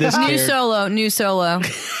 it's this New character. Solo.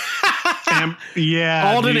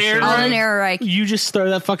 Yeah. Alden dude, Ehrenreich. Alden Ehrenreich. You just throw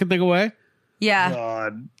that fucking thing away? Yeah.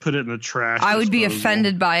 God, put it in the trash. I would be disposal.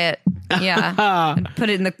 offended by it. Yeah. I'd put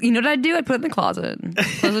it in the, you know what I'd do? I'd put it in the closet.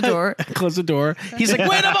 Close the door. Close the door. He's like,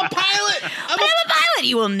 wait, I'm a pilot. I'm a pilot.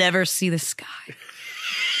 You will never see the sky.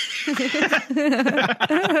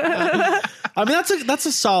 I mean, that's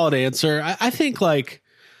a solid answer. I think, like,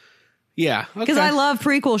 yeah. Because I love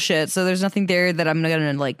prequel shit, so there's nothing there that I'm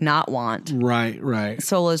gonna like not want. Right.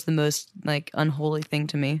 Solo is the most like unholy thing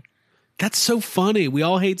to me. That's so funny. We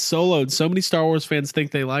all hate Solo, and so many Star Wars fans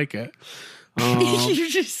think they like it. You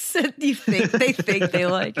just said you think they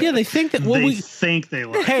like it. Yeah, they think that. Well, They we think they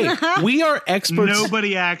like it. hey, we are experts.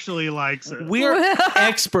 Nobody actually likes it. We are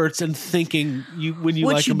experts in thinking when you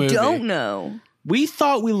What like you a movie. don't know. We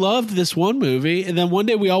thought we loved this one movie, and then one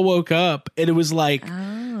day we all woke up, and it was like,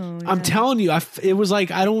 I'm telling you, it was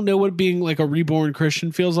like, I don't know what being like a reborn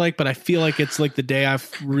Christian feels like, but I feel like it's like the day I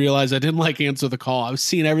realized I didn't like Answer the Call. I was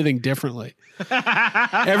seeing everything differently.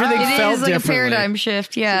 Everything It felt is like differently. a paradigm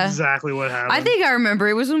shift. Yeah, Exactly what happened. I think I remember.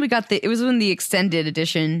 It was when we got it was when the extended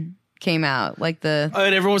edition came out. Like the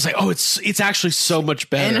And everyone was like, "Oh, it's actually so much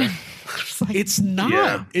better." And- It's not.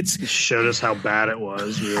 Yeah. It's It showed us how bad it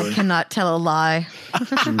was. Really, cannot tell a lie.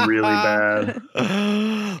 really bad.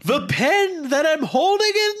 the pen that I'm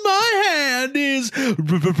holding in my hand is.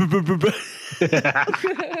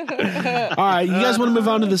 All right, you guys want to move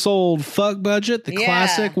on to this old fuck budget, the Yeah.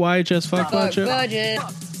 classic YHS fuck budget? budget.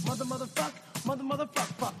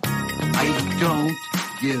 I don't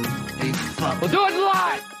give a fuck. We'll do it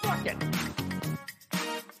live. Fuck it.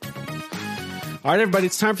 All right, everybody,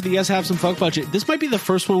 it's time for the Yes Have Some Fuck budget. This might be the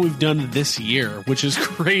first one we've done this year, which is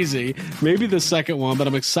crazy. Maybe the second one, but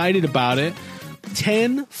I'm excited about it.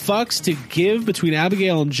 10 fucks to give between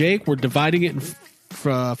Abigail and Jake. We're dividing it in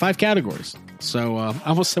 5 categories. So I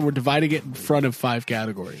almost said we're dividing it in front of 5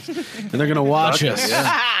 categories. And they're going to watch us.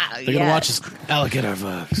 They're going to watch us allocate our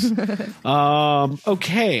fucks.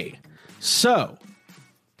 Okay, so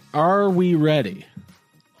are we ready?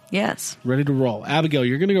 Yes. Ready to roll. Abigail,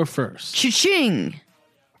 you're going to go first. Cha-ching.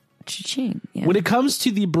 Cha-ching. Yeah. When it comes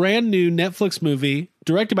to the brand new Netflix movie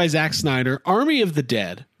directed by Zack Snyder, Army of the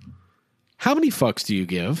Dead, how many fucks do you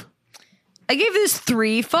give? I gave this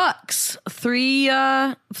 3 fucks. 3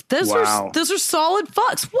 those Wow. are solid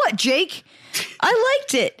fucks. What, Jake? I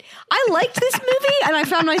liked it. I liked this movie and I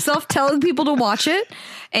found myself telling people to watch it.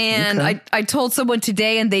 And I told someone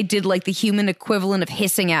today and they did like the human equivalent of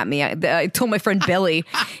hissing at me. I told my friend Billy.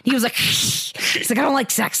 He was like, he's like, I don't like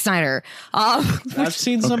Zack Snyder. I've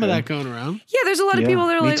seen some of that going around. Yeah, there's a lot of Yeah, people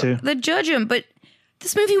that are me like too. that judge him, but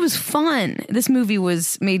this movie was fun. This movie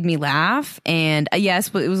made me laugh, and yes,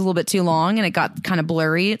 but it was a little bit too long, and it got kind of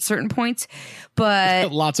blurry at certain points.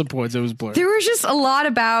 But Lots of points. It was blurred. there was just a lot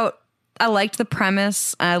about. I liked the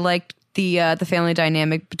premise. I liked the family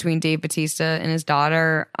dynamic between Dave Bautista and his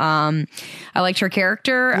daughter. I liked her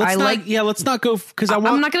character. Let's not go because I'm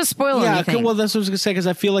not going to spoil anything. Well, that's what I was going to say because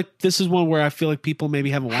I feel like this is one where I feel like people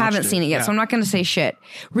maybe haven't seen it yet, so I'm not going to say shit.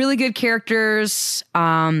 Really good characters,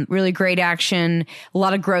 really great action, a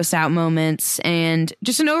lot of gross out moments, and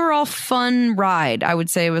just an overall fun ride. I would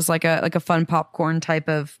say it was like a fun popcorn type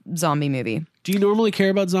of zombie movie. Do you normally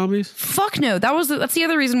care about zombies? Fuck no. That's the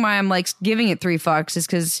other reason why I'm like giving it 3 fucks is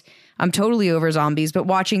because I'm totally over zombies, but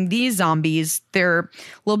watching these zombies, they're a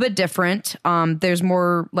little bit different. There's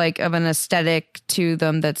more like of an aesthetic to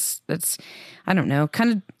them that's I don't know,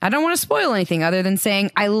 kind of. I don't want to spoil anything other than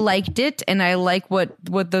saying I liked it and I like what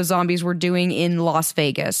those zombies were doing in Las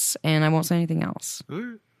Vegas, and I won't say anything else. All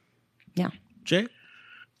right. Yeah, Jay?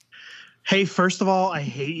 Hey, first of all, I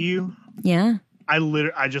hate you. yeah.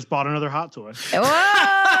 I just bought another hot toy. Whoa,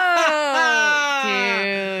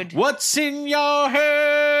 dude. What's in your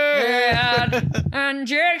head? And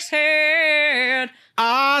Jake's head.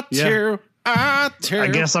 R2. I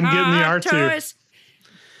guess I'm getting the R2.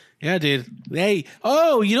 Yeah, dude. Hey,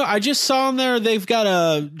 oh, I just saw on there they've got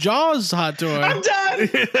a Jaws hot toy. I'm done.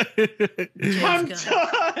 I'm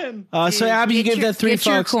done. So Abby, you gave that $3. Get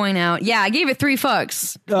your coin out. Yeah, I gave it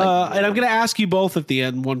 $3. And I'm going to ask you both at the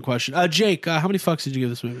end one question. Jake, how many fucks did you give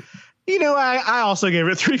this movie? I also gave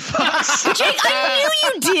it $3. Jake, I knew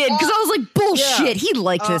you did because I was like, bullshit. Yeah. He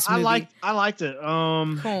liked this movie. I liked it.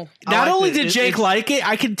 Cool. Not only did Jake like it,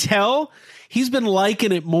 I can tell he's been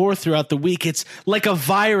liking it more throughout the week. It's like a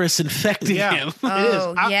virus infecting him. It is.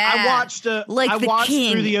 Oh, yeah. I watched. Like I the watched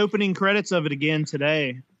king. through the opening credits of it again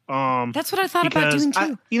today. That's what I thought about doing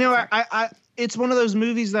too. I it's one of those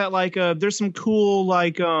movies that there's some cool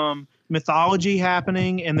mythology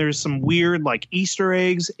happening, and there's some weird Easter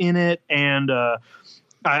eggs in it, and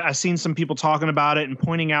I've seen some people talking about it and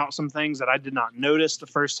pointing out some things that I did not notice the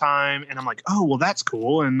first time, and I'm like, oh well, that's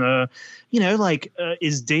cool. And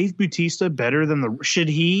is Dave Bautista better than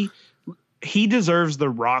he deserves The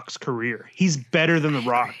Rock's career. He's better than The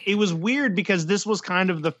Rock. It was weird because this was kind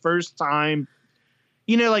of the first time,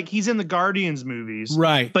 he's in the Guardians movies,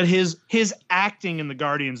 right? But his acting in the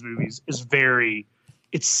Guardians movies is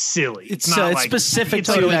it's silly. It's not specific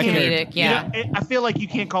to that character. Yeah. I feel like you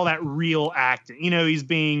can't call that real acting.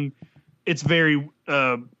 It's very,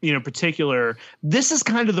 particular. This is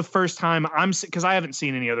kind of the first time because I haven't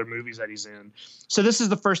seen any other movies that he's in. So this is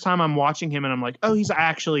the first time I'm watching him and I'm like, oh, he's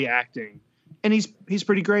actually acting. And he's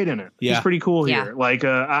pretty great in it. Yeah. He's pretty cool here.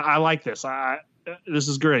 Yeah. I like this. This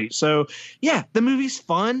is great. So yeah, the movie's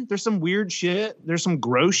fun. There's some weird shit. There's some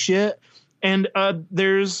gross shit. And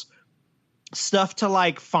there's stuff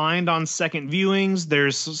to find on second viewings.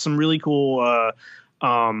 There's some really cool,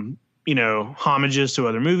 homages to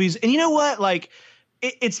other movies. And you know what?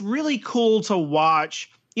 It's really cool to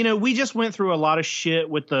watch. We just went through a lot of shit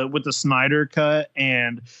with the Snyder cut,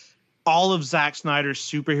 and all of Zack Snyder's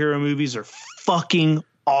superhero movies are fucking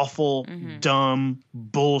awful, dumb,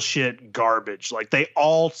 bullshit garbage. They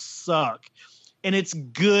all suck. And it's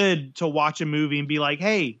good to watch a movie and be like,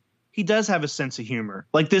 hey, he does have a sense of humor.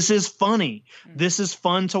 This is funny. This is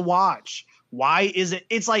fun to watch. Why is it?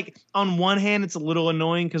 It's on one hand, it's a little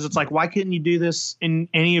annoying because it's why couldn't you do this in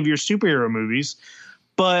any of your superhero movies?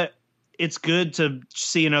 But it's good to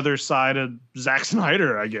see another side of Zack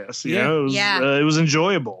Snyder, I guess. It was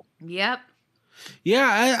enjoyable. Yep.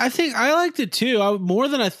 Yeah, I think I liked it too. More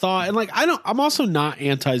than I thought. And I'm also not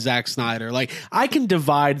anti Zack Snyder. I can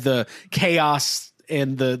divide the chaos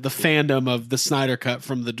and the fandom of the Snyder cut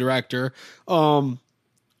from the director.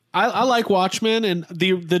 I like Watchmen, and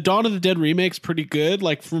the Dawn of the Dead remake's pretty good.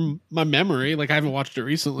 From my memory, I haven't watched it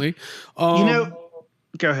recently. Go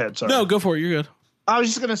ahead. Sorry. No, go for it. You're good. I was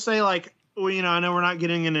just gonna say, I know we're not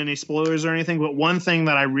getting into any spoilers or anything, but one thing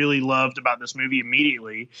that I really loved about this movie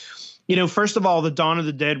immediately, first of all, the Dawn of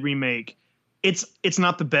the Dead remake. It's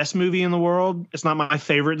not the best movie in the world. It's not my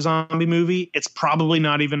favorite zombie movie. It's probably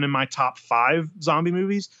not even in my top 5 zombie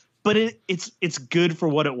movies, but it's good for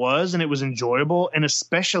what it was, and it was enjoyable. And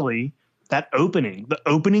especially the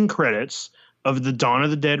opening credits of the Dawn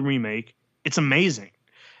of the Dead remake. It's amazing.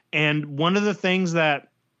 And one of the things that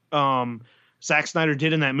Zack Snyder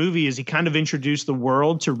did in that movie is he kind of introduced the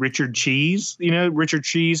world to Richard Cheese. Richard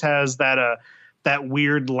Cheese has that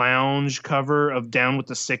weird lounge cover of Down with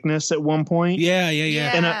the Sickness at one point. Yeah.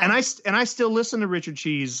 And I still listen to Richard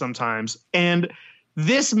Cheese sometimes. And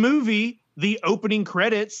this movie, the opening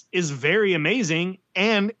credits is very amazing,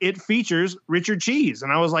 and it features Richard Cheese.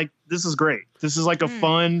 And I was like, this is great. This is a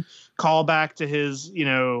fun callback to his,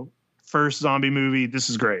 first zombie movie. This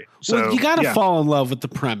is great. So you gotta fall in love with the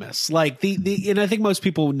premise. And I think most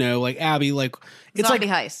people know, Abby, it's zombie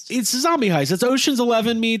heist. It's a zombie heist. It's Ocean's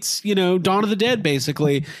 11 meets, Dawn of the Dead,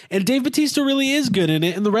 basically. And Dave Bautista really is good in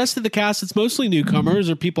it. And the rest of the cast, it's mostly newcomers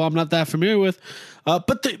or people I'm not that familiar with.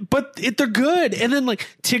 But they're good. And then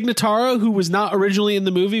Tig Notaro, who was not originally in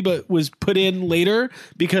the movie but was put in later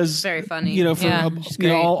because very funny.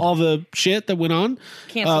 For all the shit that went on.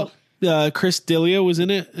 Canceled. Chris D'Elia was in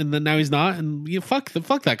it, and then now he's not, and fuck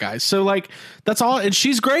that guy. So that's all, and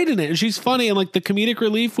she's great in it, and she's funny, and the comedic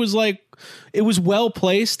relief was it was well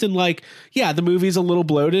placed, and the movie's a little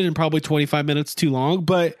bloated and probably 25 minutes too long,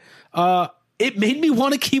 but it made me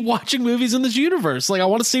want to keep watching movies in this universe. I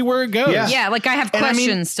want to see where it goes. Yeah, I have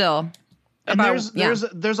questions still. And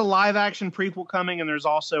there's a live action prequel coming, and there's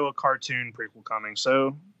also a cartoon prequel coming.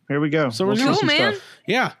 So here we go. So we're cool, some man. stuff.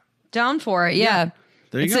 Yeah, down for it. Yeah.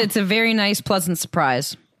 There you go. It's a very nice, pleasant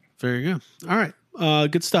surprise. Very good. All right.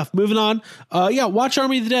 Good stuff. Moving on. Watch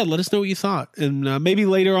Army of the Dead. Let us know what you thought. And maybe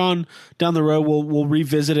later on down the road, we'll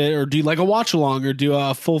revisit it or do a watch along or do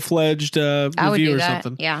a full-fledged review or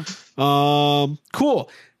something. Yeah.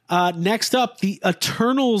 Cool. Next up, the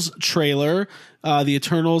Eternals trailer. The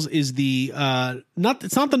Eternals is it's not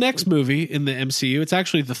the next movie in the MCU. It's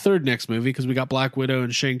actually the third next movie because we got Black Widow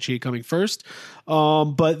and Shang-Chi coming first.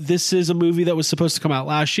 But this is a movie that was supposed to come out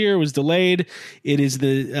last year, was delayed. It is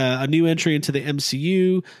a new entry into the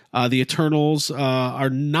MCU. The Eternals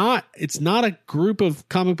it's not a group of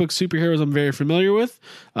comic book superheroes I'm very familiar with.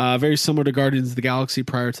 Very similar to Guardians of the Galaxy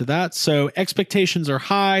prior to that. So expectations are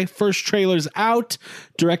high. First trailer's out,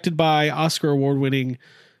 directed by Oscar award-winning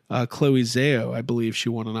Chloe Zhao. I believe she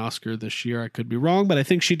won an Oscar this year. I could be wrong, but I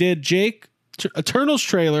think she did. Jake, Eternals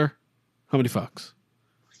trailer, how many fucks?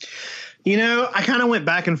 I kind of went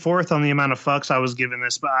back and forth on the amount of fucks I was giving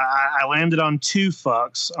this, but I landed on 2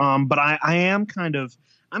 fucks. But I'm kind of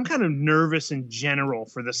nervous in general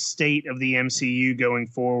for the state of the MCU going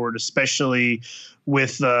forward, especially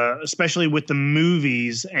with the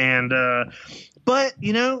movies. And but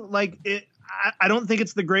I don't think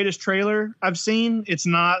it's the greatest trailer I've seen. It's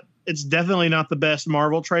definitely not the best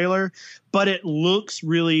Marvel trailer, but it looks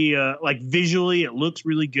really visually, it looks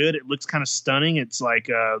really good. It looks kind of stunning. It's like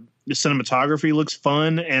the cinematography looks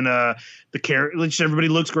fun, and everybody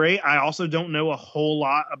looks great. I also don't know a whole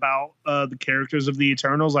lot about the characters of the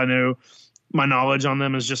Eternals. I know my knowledge on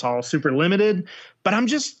them is just all super limited, but I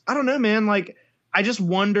don't know, man. Like, I just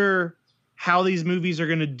wonder how these movies are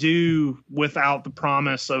going to do without the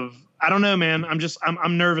promise of, I don't know, man.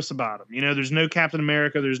 I'm nervous about them. There's no Captain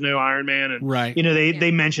America, there's no Iron Man, and right. They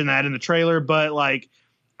mention that in the trailer, but like,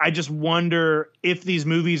 I just wonder if these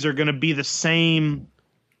movies are going to be the same,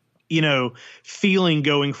 feeling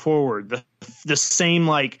going forward, the same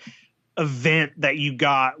like event that you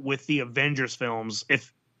got with the Avengers films.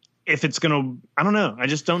 If it's going to, I don't know. I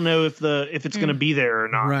just don't know if it's going to be there or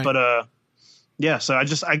not. Right. But yeah. So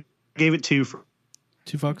I gave it 2 for.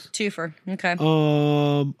 2 fucks? 2 for. Okay.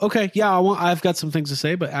 Okay. Yeah, I've got some things to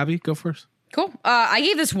say, but Abby, go first. Cool. I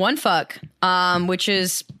gave this 1 fuck, which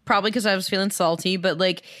is probably because I was feeling salty, but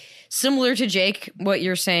like similar to Jake, what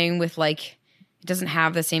you're saying with like, it doesn't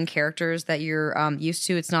have the same characters that you're used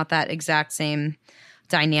to. It's not that exact same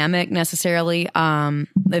dynamic necessarily.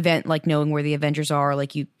 Event like knowing where the Avengers are,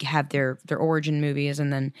 like you have their origin movies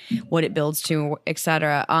and then what it builds to,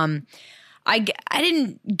 etc. I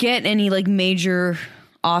didn't get any like major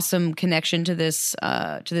awesome connection to this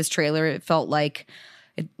trailer. It felt like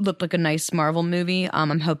it looked like a nice Marvel movie.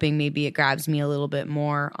 I'm hoping maybe it grabs me a little bit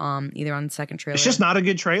more either on the second trailer. It's just not a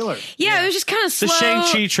good trailer. Yeah. It was just kind of slow. The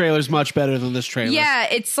Shang-Chi trailer is much better than this trailer. Yeah,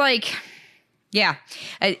 it's like, yeah,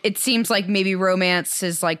 it seems like maybe romance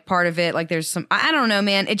is like part of it. Like there's some, I don't know,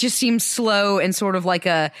 man. It just seems slow and sort of like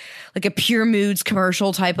a Pure Moods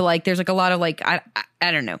commercial type of like, there's like a lot of like, I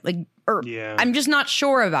don't know, like, yeah. I'm just not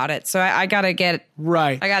sure about it. So I gotta get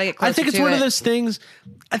right. I gotta get closer. I think it's to one it. of those things.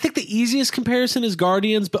 I think the easiest comparison is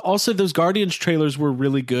Guardians, but also those Guardians trailers were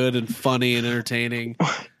really good and funny and entertaining.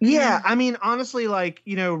 Yeah, I mean, honestly, like,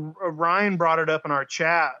 Ryan brought it up in our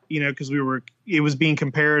chat, because it was being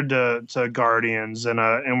compared to Guardians, and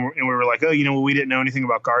we were like, oh, we didn't know anything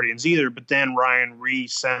about Guardians either. But then Ryan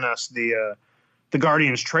sent us the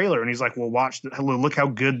Guardians trailer, and he's like, well, look how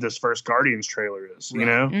good this first Guardians trailer is. Right.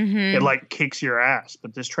 Mm-hmm. It like kicks your ass,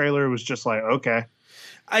 but this trailer was just like, okay.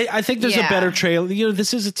 I think there's a better trailer.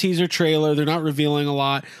 This is a teaser trailer. They're not revealing a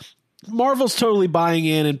lot. Marvel's totally buying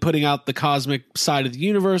in and putting out the cosmic side of the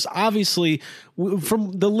universe. Obviously,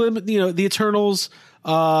 from the limit, the Eternals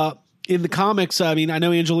in the comics. I mean, I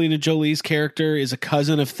know Angelina Jolie's character is a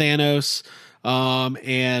cousin of Thanos,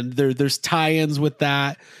 and there's tie-ins with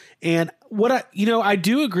that. And what I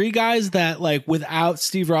do agree, guys, that like without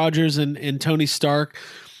Steve Rogers and Tony Stark,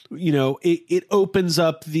 it opens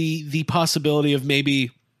up the possibility of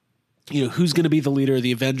maybe, who's going to be the leader of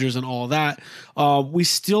the Avengers and all of that. We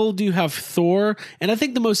still do have Thor. And I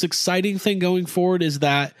think the most exciting thing going forward is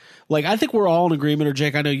that, like, I think we're all in agreement, or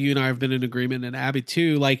Jake, I know you and I have been in agreement, and Abby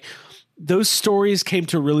too, like, those stories came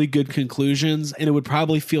to really good conclusions, and it would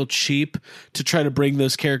probably feel cheap to try to bring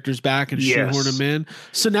those characters back and shoehorn them in.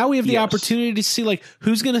 So now we have the opportunity to see like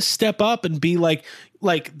who's going to step up and be like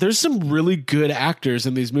there's some really good actors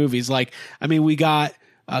in these movies. Like, I mean, we got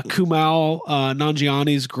Kumail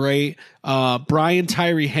Nanjiani's great. Brian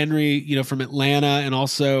Tyree Henry, from Atlanta, and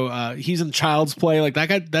also he's in Child's Play. Like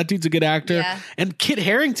that dude's a good actor. Yeah. And Kit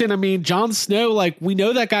Harington, I mean, Jon Snow, like we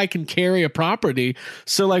know that guy can carry a property.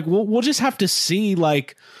 So like we'll just have to see,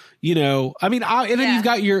 like, I mean, and then you've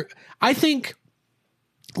got I think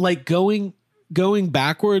like going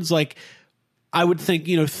backwards, like I would think,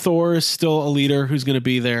 Thor is still a leader who's going to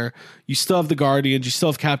be there. You still have the Guardians. You still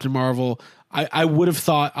have Captain Marvel. I would have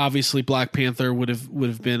thought, obviously, Black Panther would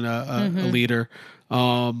have been a leader.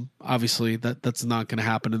 Obviously that's not going to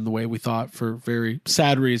happen in the way we thought for very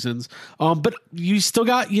sad reasons. But you still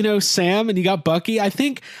got, Sam, and you got Bucky. I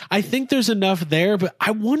think there's enough there, but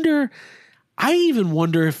I even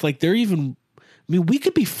wonder if like they're even, we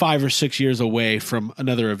could be 5 or 6 years away from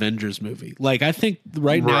another Avengers movie. Like, I think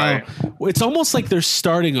right now it's almost like they're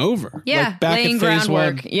starting over. Yeah. Like back laying at phase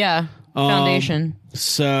groundwork. 1. Yeah. Foundation.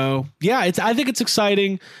 So yeah, I think it's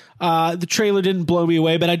exciting. The trailer didn't blow me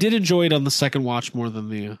away, but I did enjoy it on the second watch more than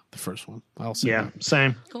the first one. I'll say. Yeah,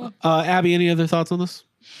 same. Cool. Abby, any other thoughts on this?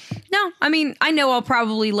 No, I mean, I know I'll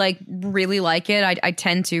probably really like it. I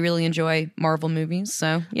tend to really enjoy Marvel movies,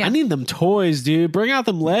 so yeah. I need them toys, dude. Bring out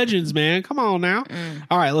them legends, man. Come on now.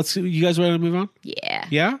 All right, let's see. You guys ready to move on? Yeah.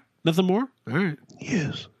 Yeah? Nothing more? All right.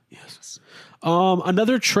 Yes.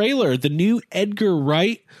 Another trailer, the new Edgar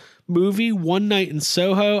Wright movie, One Night in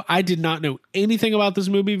Soho. I did not know anything about this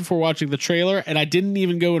movie before watching the trailer, and I didn't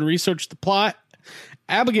even go and research the plot.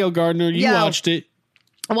 Abigail Gardner, you watched it.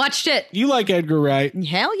 I watched it. You like Edgar Wright.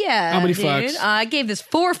 Hell yeah. How many dude. fucks? I gave this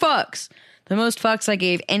 4 fucks. The most fucks I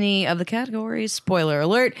gave any of the categories. Spoiler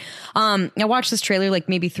alert. I watched this trailer like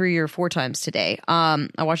maybe 3 or 4 times today. I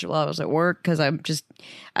watched it while I was at work because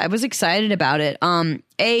I was excited about it.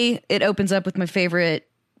 It opens up with my favorite,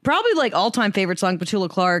 probably like all-time favorite song, Petula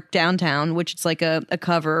Clark, Downtown, which it's like a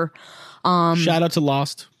cover. Shout out to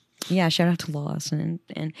Lost. Yeah, shout out to Lost, and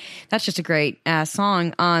that's just a great ass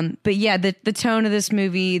song. But yeah, the tone of this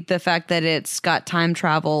movie, the fact that it's got time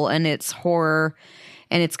travel and it's horror,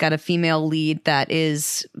 and it's got a female lead that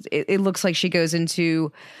is, it looks like she goes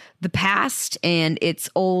into the past, and it's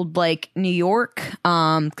old like New York.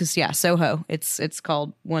 Because yeah, Soho. It's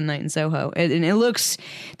called One Night in Soho, and it looks.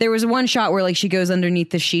 There was one shot where like she goes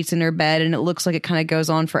underneath the sheets in her bed, and it looks like it kind of goes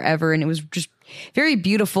on forever, and it was just very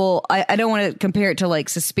beautiful. I don't want to compare it to like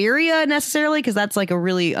Suspiria necessarily, because that's like a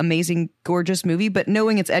really amazing, gorgeous movie. But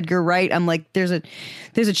knowing it's Edgar Wright, I'm like, there's a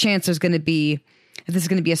chance this is going to be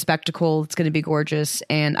a spectacle. It's going to be gorgeous,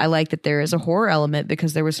 and I like that there is a horror element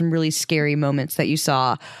because there were some really scary moments that you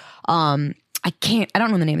saw. I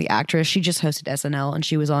don't know the name of the actress. She just hosted SNL and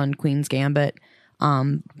she was on Queen's Gambit.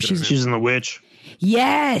 She's in The Witch.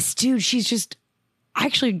 Yes, dude. She's just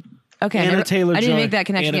actually. Okay, I didn't make that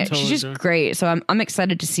connection yet. She's just great. So I'm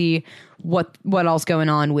excited to see what all's going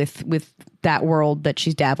on with that world that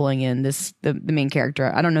she's dabbling in. The main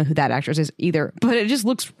character. I don't know who that actress is either, but it just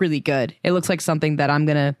looks really good. It looks like something that I'm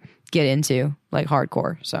gonna get into, like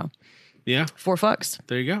hardcore. So yeah, 4 fucks.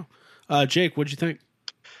 There you go. Jake, what'd you think?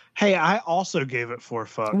 Hey, I also gave it 4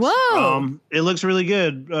 fucks. Whoa! It looks really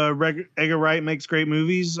good. Edgar Wright makes great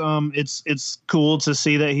movies. It's cool to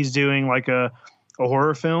see that he's doing like a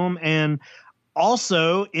horror film. And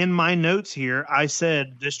also in my notes here, I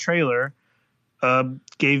said this trailer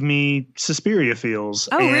gave me Suspiria feels.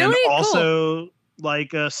 Oh, and really? Also, cool.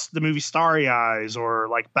 like the movie Starry Eyes or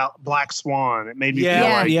like Black Swan. It made me feel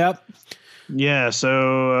Yeah. like, Yep. yeah.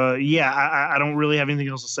 So I don't really have anything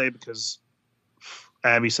else to say because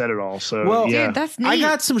Abby said it all. So Well, yeah. Dude, that's neat. I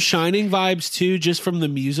got some Shining vibes too, just from the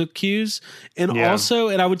music cues, and also,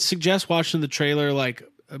 and I would suggest watching the trailer like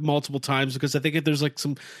multiple times because I think if there's like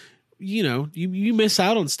some, you miss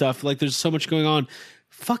out on stuff. Like there's so much going on.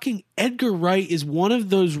 Fucking Edgar Wright is one of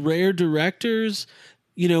those rare directors.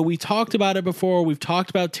 We talked about it before. We've talked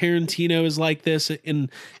about Tarantino is like this, and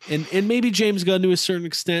maybe James Gunn to a certain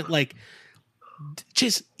extent. Like,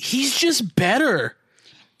 he's just better.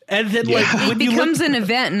 And then it becomes an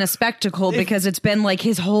event and a spectacle because it's been like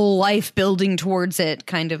his whole life building towards it,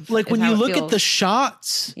 kind of. Like when you look at the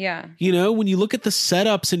shots, yeah, when you look at the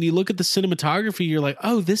setups and you look at the cinematography, you're like,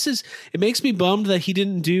 oh, it makes me bummed that he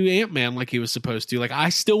didn't do Ant-Man like he was supposed to. Like, I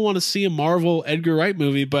still want to see a Marvel Edgar Wright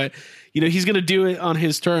movie, but he's going to do it on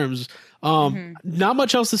his terms. Not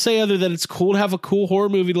much else to say other than it's cool to have a cool horror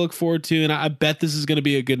movie to look forward to, and I bet this is going to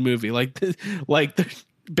be a good movie. Like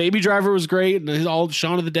Baby Driver was great, and all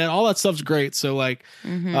Shaun of the Dead, all that stuff's great. So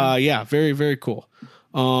yeah, very, very cool.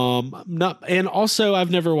 And also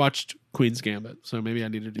I've never watched Queen's Gambit, so maybe I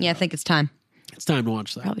need to do that. I think it's time. It's time to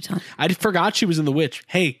watch that. Probably time. I forgot she was in The Witch.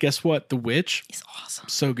 Hey, guess what? The Witch is awesome.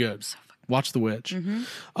 So good. Watch The Witch.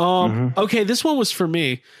 Okay, this one was for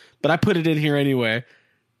me, but I put it in here anyway.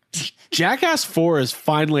 Jackass 4 is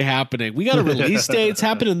finally happening. We got a release date. It's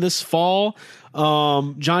happening this fall.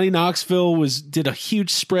 Johnny Knoxville did a huge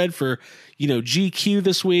spread for GQ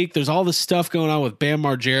this week. There's all this stuff going on with Bam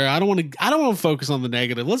Margera. I don't want to focus on the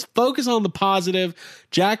negative. Let's focus on the positive.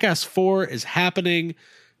 Jackass 4 is happening.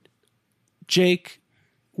 Jake,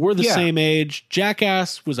 we're the same age.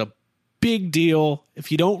 Jackass was a big deal.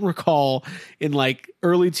 If you don't recall, in like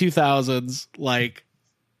early 2000s, like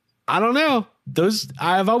I don't know.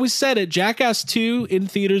 I've always said it. Jackass 2 in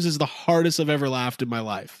theaters is the hardest I've ever laughed in my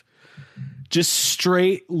life. Just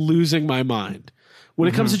straight losing my mind. When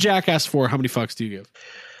it comes to Jackass 4, how many fucks do you give?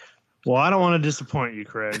 Well, I don't want to disappoint you,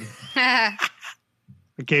 Craig. I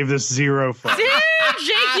gave this 0 fucks. Dude,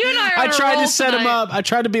 Jake, you and I are I tried to set him up. I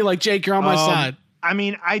tried to be like, Jake, you're on my side. I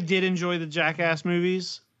mean, I did enjoy the Jackass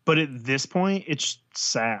movies, but at this point, it's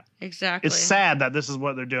sad. Exactly. It's sad that this is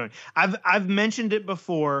what they're doing. I've mentioned it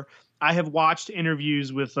before. I have watched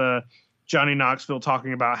interviews with Johnny Knoxville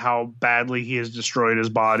talking about how badly he has destroyed his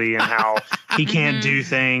body and how he can't do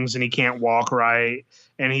things and he can't walk right.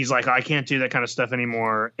 And he's like, I can't do that kind of stuff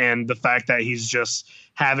anymore. And the fact that he's just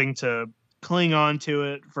having to cling on to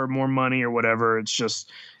it for more money or whatever, it's just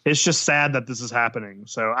sad that this is happening.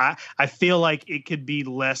 So I feel like it could be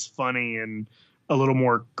less funny and a little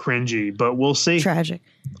more cringy, but we'll see. Tragic.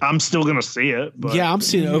 I'm still going to see it. But, yeah, I'm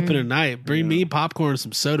seeing it open at night. Bring me popcorn and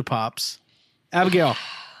some soda pops. Abigail,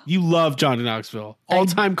 you love Johnny Knoxville.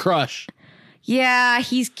 All-time crush. Yeah,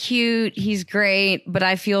 he's cute. He's great, but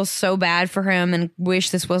I feel so bad for him and wish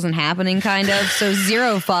this wasn't happening, kind of. So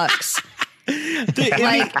 0 fucks.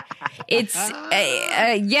 Like it's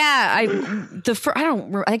I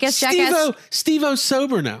guess Jackass. Steve-O's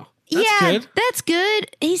sober now. That's good. That's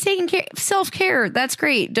good. He's taking care self-care. That's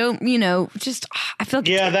great. Don't just I feel like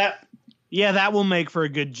that will make for a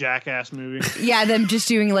good Jackass movie. Yeah, them just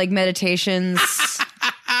doing like meditations,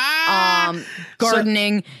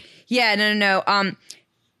 gardening. No.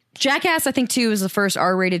 Jackass, I think, too, was the first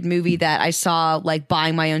R-rated movie that I saw, like,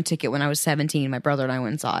 buying my own ticket when I was 17. My brother and I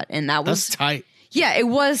went and saw it. And that's tight. Yeah, it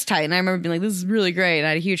was tight. And I remember being like, this is really great. And I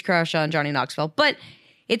had a huge crush on Johnny Knoxville. But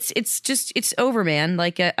it's over, man.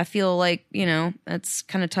 Like, I feel like, it's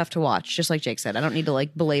kind of tough to watch. Just like Jake said. I don't need to,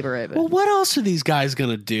 like, belabor it. But. Well, what else are these guys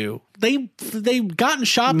going to do? They've gotten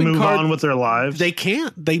shopping Move carts. on with their lives. They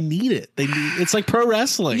can't. They need it. It's like pro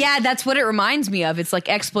wrestling. Yeah, that's what it reminds me of. It's like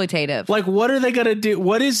exploitative. Like, what are they going to do?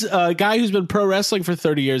 What is a guy who's been pro wrestling for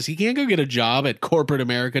 30 years? He can't go get a job at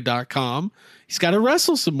corporateamerica.com. He's got to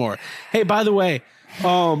wrestle some more. Hey, by the way,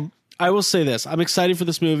 I will say this. I'm excited for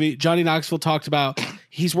this movie. Johnny Knoxville talked about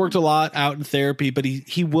he's worked a lot out in therapy, but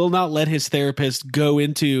he will not let his therapist go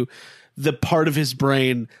into the part of his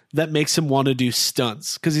brain that makes him want to do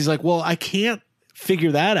stunts. Because he's like, well, I can't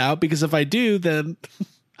figure that out because if I do, then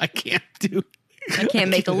I can't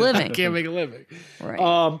make a living. I can't make a living.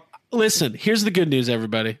 Right. Listen, here's the good news,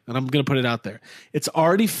 everybody. And I'm going to put it out there. It's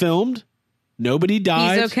already filmed. Nobody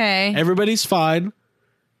died. He's okay. Everybody's fine.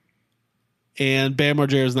 And Bam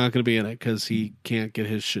Margera is not going to be in it because he can't get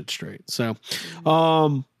his shit straight. So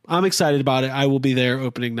I'm excited about it. I will be there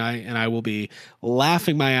opening night, and I will be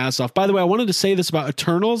laughing my ass off. By the way, I wanted to say this about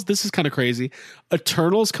Eternals. This is kind of crazy.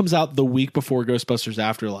 Eternals comes out the week before Ghostbusters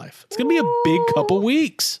Afterlife. It's going to be a big couple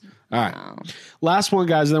weeks. All right. Wow. Last one,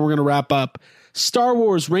 guys, and then we're going to wrap up. Star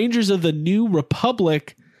Wars Rangers of the New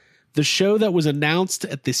Republic, the show that was announced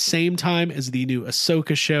at the same time as the new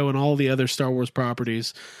Ahsoka show and all the other Star Wars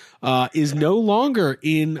properties, is no longer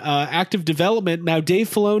in active development. Now, Dave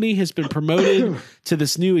Filoni has been promoted to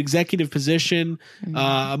this new executive position,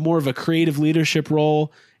 more of a creative leadership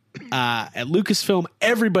role at Lucasfilm.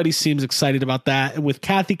 Everybody seems excited about that. And with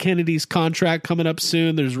Kathy Kennedy's contract coming up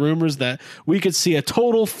soon, there's rumors that we could see a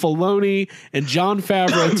total Filoni and Jon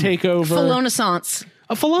Favreau takeover. Filonaissance.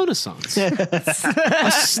 A Filonaissance. A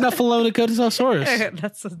Snuffleupagus.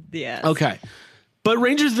 That's yeah. Okay. But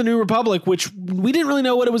Rangers of the New Republic, which we didn't really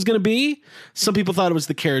know what it was going to be. Some people thought it was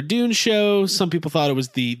the Cara Dune show. Some people thought it was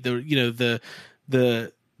the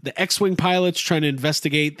X-Wing pilots trying to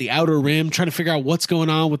investigate the Outer Rim, trying to figure out what's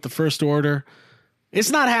going on with the First Order.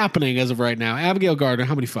 It's not happening as of right now. Abigail Gardner,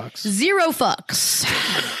 how many fucks? 0 fucks.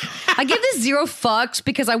 I give this 0 fucks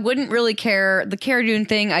because I wouldn't really care. The Cara Dune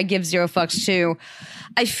thing, I give 0 fucks too.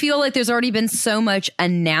 I feel like there's already been so much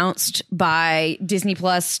announced by Disney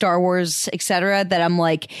Plus, Star Wars, etc. that I'm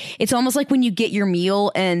like, it's almost like when you get your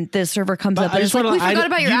meal and the server comes up and it's like, we forgot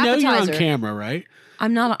about your appetizer. You know you're on camera, right?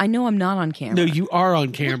 I'm not. I know I'm not on camera. No, you are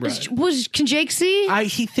on camera. Can Jake see?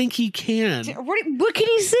 He think he can. What can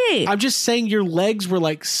he see? I'm just saying your legs were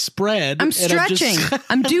like spread. I'm stretching.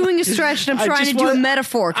 I'm doing a stretch and I'm trying to do a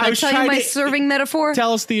metaphor. Can I tell you my serving metaphor?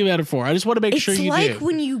 Tell us the metaphor. I just want to make sure you do. It's like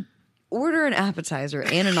when you order an appetizer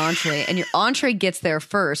and an entree and your entree gets there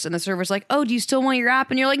first and the server's like, oh, do you still want your app?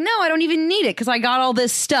 And you're like, no, I don't even need it because I got all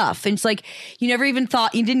this stuff. And it's like, you never even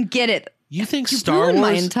thought, you didn't get it. You think Star Wars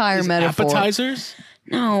my entire metaphor. Appetizers?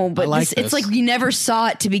 No, but it's like you never saw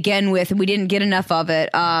it to begin with and we didn't get enough of it.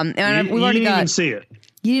 And we've already didn't even see it.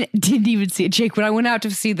 You didn't even see it, Jake. When I went out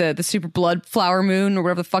to see the super blood flower moon or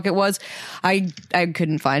whatever the fuck it was, I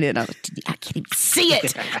couldn't find it. And I was like, I can't even see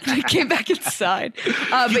it. And I came back inside.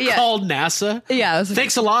 But yeah, Called NASA. yeah. I was like,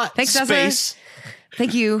 Thanks a lot. Thanks, NASA. Space.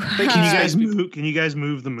 Thank you. Can you guys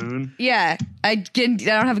move the moon? Yeah, I don't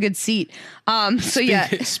have a good seat. So yeah,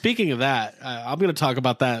 Speaking of that, I'm going to talk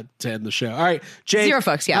about that to end the show. All right, Jake. 0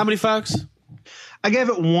 fucks. Yeah. How many fucks? I gave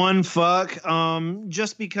it 1 fuck,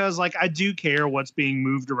 just because like I do care what's being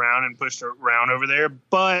moved around and pushed around over there.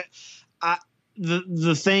 But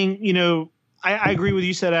the thing, you know, I agree with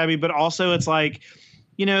you said, Abby, but also it's like,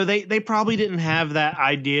 you know, they probably didn't have that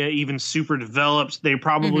idea even super developed. They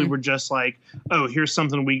probably were just like, oh, here's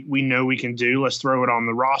something we know we can do. Let's throw it on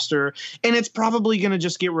the roster. And it's probably going to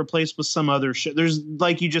just get replaced with some other shit. There's,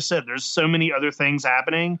 like you just said, there's so many other things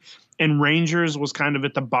happening. And Rangers was kind of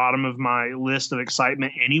at the bottom of my list of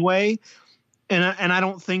excitement anyway. And I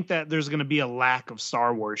don't think that there's going to be a lack of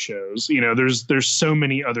Star Wars shows. You know, there's so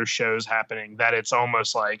many other shows happening that it's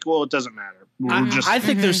almost like, well, it doesn't matter. I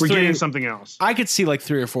think we're getting something else. I could see like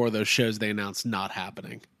 3 or 4 of those shows they announced not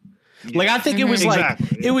happening. Like, I think it was Exactly.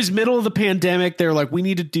 like, it was middle of the pandemic. They're like, we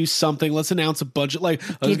need to do something. Let's announce a budget. Like,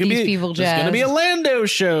 there's going to be a Lando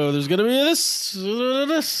show. There's going to be this.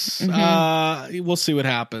 We'll see what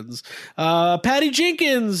happens. Patty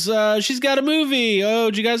Jenkins, she's got a movie. Oh,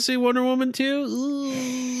 did you guys see Wonder Woman 2?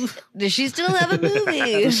 Ooh. Does she still have a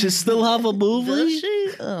movie? Does she still have a movie? Does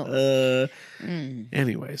she? Oh.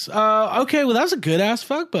 Anyways, okay, well, that was a good ass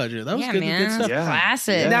fuck budget. That was good, man. good stuff. Yeah.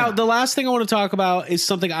 Classic. Now, the last thing I want to talk about is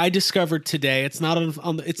something I discovered today. It's not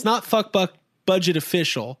it's not fuck buck budget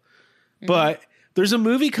official, but there's a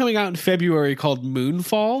movie coming out in February called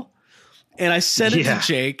Moonfall, and I sent it to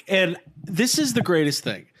Jake, and this is the greatest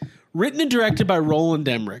thing. Written and directed by Roland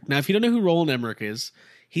Emmerich. Now, if you don't know who Roland Emmerich is,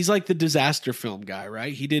 he's like the disaster film guy,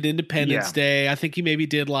 right? He did Independence Day. I think he maybe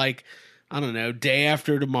did like, I don't know, Day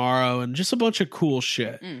After Tomorrow, and just a bunch of cool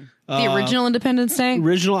shit. The original Independence Day?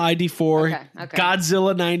 Original ID4, Okay.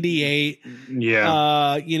 Godzilla 98,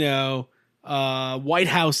 Yeah. you know, White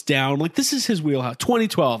House Down. Like, this is his wheelhouse.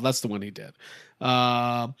 2012, that's the one he did.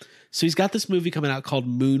 So he's got this movie coming out called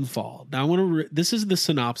Moonfall. Now, I want to. This is the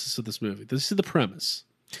synopsis of this movie. This is the premise.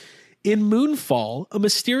 In Moonfall, a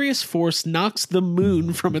mysterious force knocks the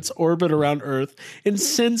moon from its orbit around Earth and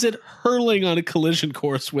sends it hurling on a collision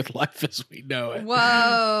course with life as we know it.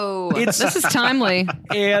 Whoa. This is timely.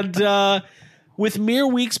 And with mere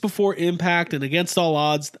weeks before impact and against all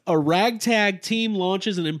odds, a ragtag team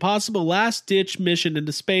launches an impossible last-ditch mission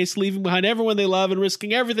into space, leaving behind everyone they love and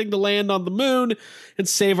risking everything to land on the moon and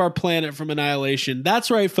save our planet from annihilation. That's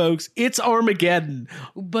right, folks. It's Armageddon.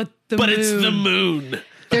 But It's the moon.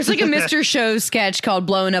 There's like a Mr. Show sketch called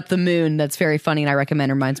Blowing Up the Moon that's very funny and I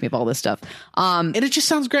recommend. It reminds me of all this stuff. And it just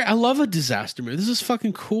sounds great. I love a disaster movie. This is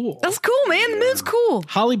fucking cool. That's cool, man. The moon's cool.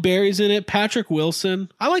 Holly Berry's in it. Patrick Wilson.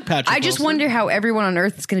 I like Patrick I just Wilson. wonder how everyone on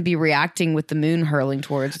Earth is going to be reacting with the moon hurling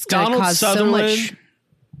towards. It's going to Donald cause Sutherland.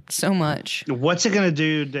 so much. What's it gonna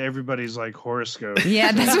do to everybody's like horoscope?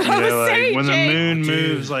 Yeah, that's what I was like, saying, when Jake. the moon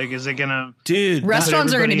moves, like, is it gonna Dude,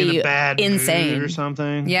 Restaurants are going to everybody in be a bad mood insane or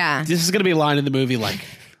something? Yeah. this is going to be a line in the movie like,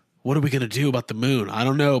 what are we going to do about the moon? I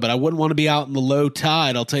don't know, but I wouldn't want to be out in the low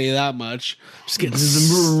tide. I'll tell you that much. Just getting This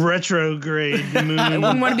is a retrograde moon. I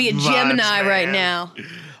wouldn't want to be a vibes, Gemini man. right now.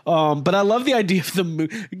 But I love the idea of the moon.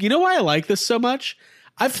 You know why I like this so much?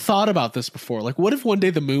 I've thought about this before. Like, what if one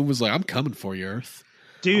day the moon was like, I'm coming for you, Earth.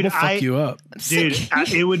 Dude, I'm gonna fuck you up.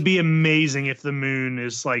 It would be amazing if the moon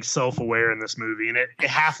is like self-aware in this movie, and it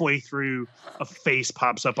halfway through a face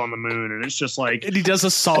pops up on the moon, and it's just like, And he does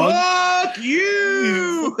a song. "Fuck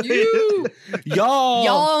you!" Y'all.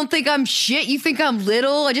 Y'all don't think I'm shit. You think I'm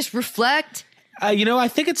little. I just reflect. You know, I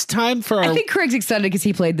think it's time for our... I think Craig's excited because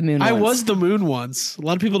he played the moon I once. was the moon once. A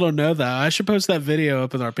lot of people don't know that. I should post that video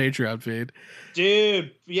up in our Patreon feed. Dude,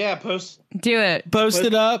 yeah, post Do it. Post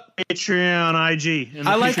it up. Patreon IG.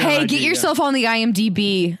 I like- Hey, get yourself on the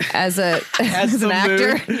IMDb as a as the an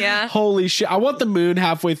actor. moon. Yeah. Holy shit. I want the moon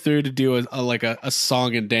halfway through to do a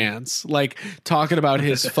song and dance. Like talking about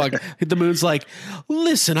his fuck. The moon's like,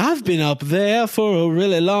 listen, I've been up there for a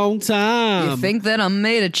really long time. You think that I'm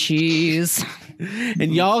made of cheese?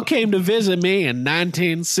 And y'all came to visit me in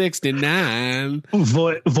 1969.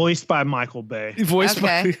 Voiced by Michael Bay. Voiced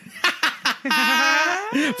Okay.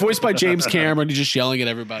 by voiced by James Cameron. He's just yelling at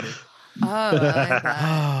everybody.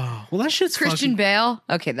 Oh, Well, that shit's Christian fucking- Bale.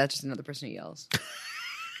 Okay, that's just another person who yells.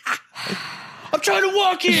 I'm trying to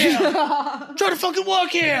walk here. I'm trying to fucking walk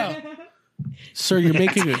here. Sir, you're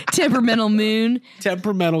making a Temperamental moon.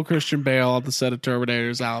 temperamental Christian Bale on the set of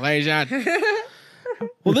Terminator Salvation.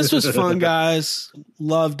 Well, this was fun, guys.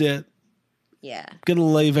 Loved it. Yeah. Gonna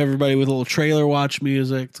leave everybody with a little trailer watch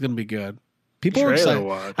music. It's gonna be good. People are Trailer excited.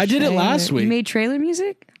 watch. I did it last You week. made trailer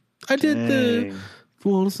music? I did the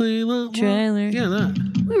wanna say that Trailer. Yeah,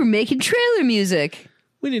 that. We were making trailer music.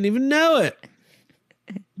 We didn't even know it.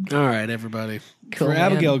 All right, everybody. Cool, For man.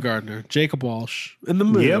 Abigail Gardner, Jacob Walsh, and the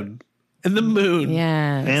moon. Yep. And the moon.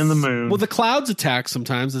 Yeah. And the moon. Well, the clouds attack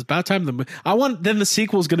sometimes. It's about time the moon. Then the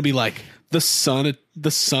sequel is going to be like the sun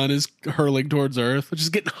is hurling towards Earth, which is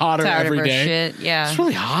getting hotter Tired every of our day. shit. Yeah. It's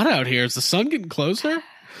really hot out here. Is the sun getting closer? It's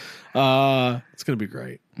going to be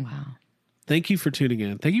great. Wow. Thank you for tuning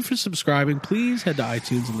in. Thank you for subscribing. Please head to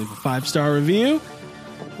iTunes and leave a 5-star review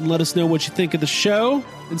and let us know what you think of the show.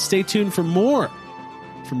 And stay tuned for more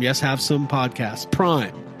from Yes Have Some Podcast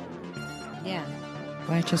Prime. Yeah.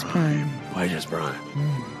 Why just Prime? Why just Prime?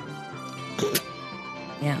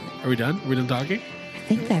 Yeah. Are we done? Are we done talking? I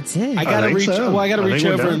think that's it. I gotta think reach. so. Well, I gotta I think reach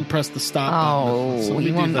we're over done. and press the stop Oh, button. So let me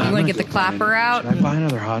you do want that. to get the clapper out? Should I buy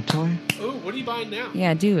another hot toy? Oh, what are you buying now?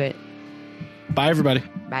 Yeah, do it. Bye, everybody.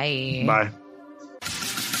 Bye. Bye.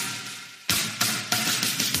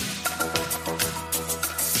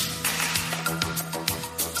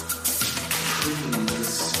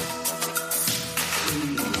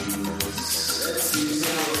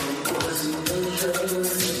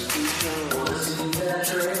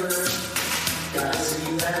 Gotta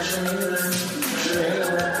see that trailer.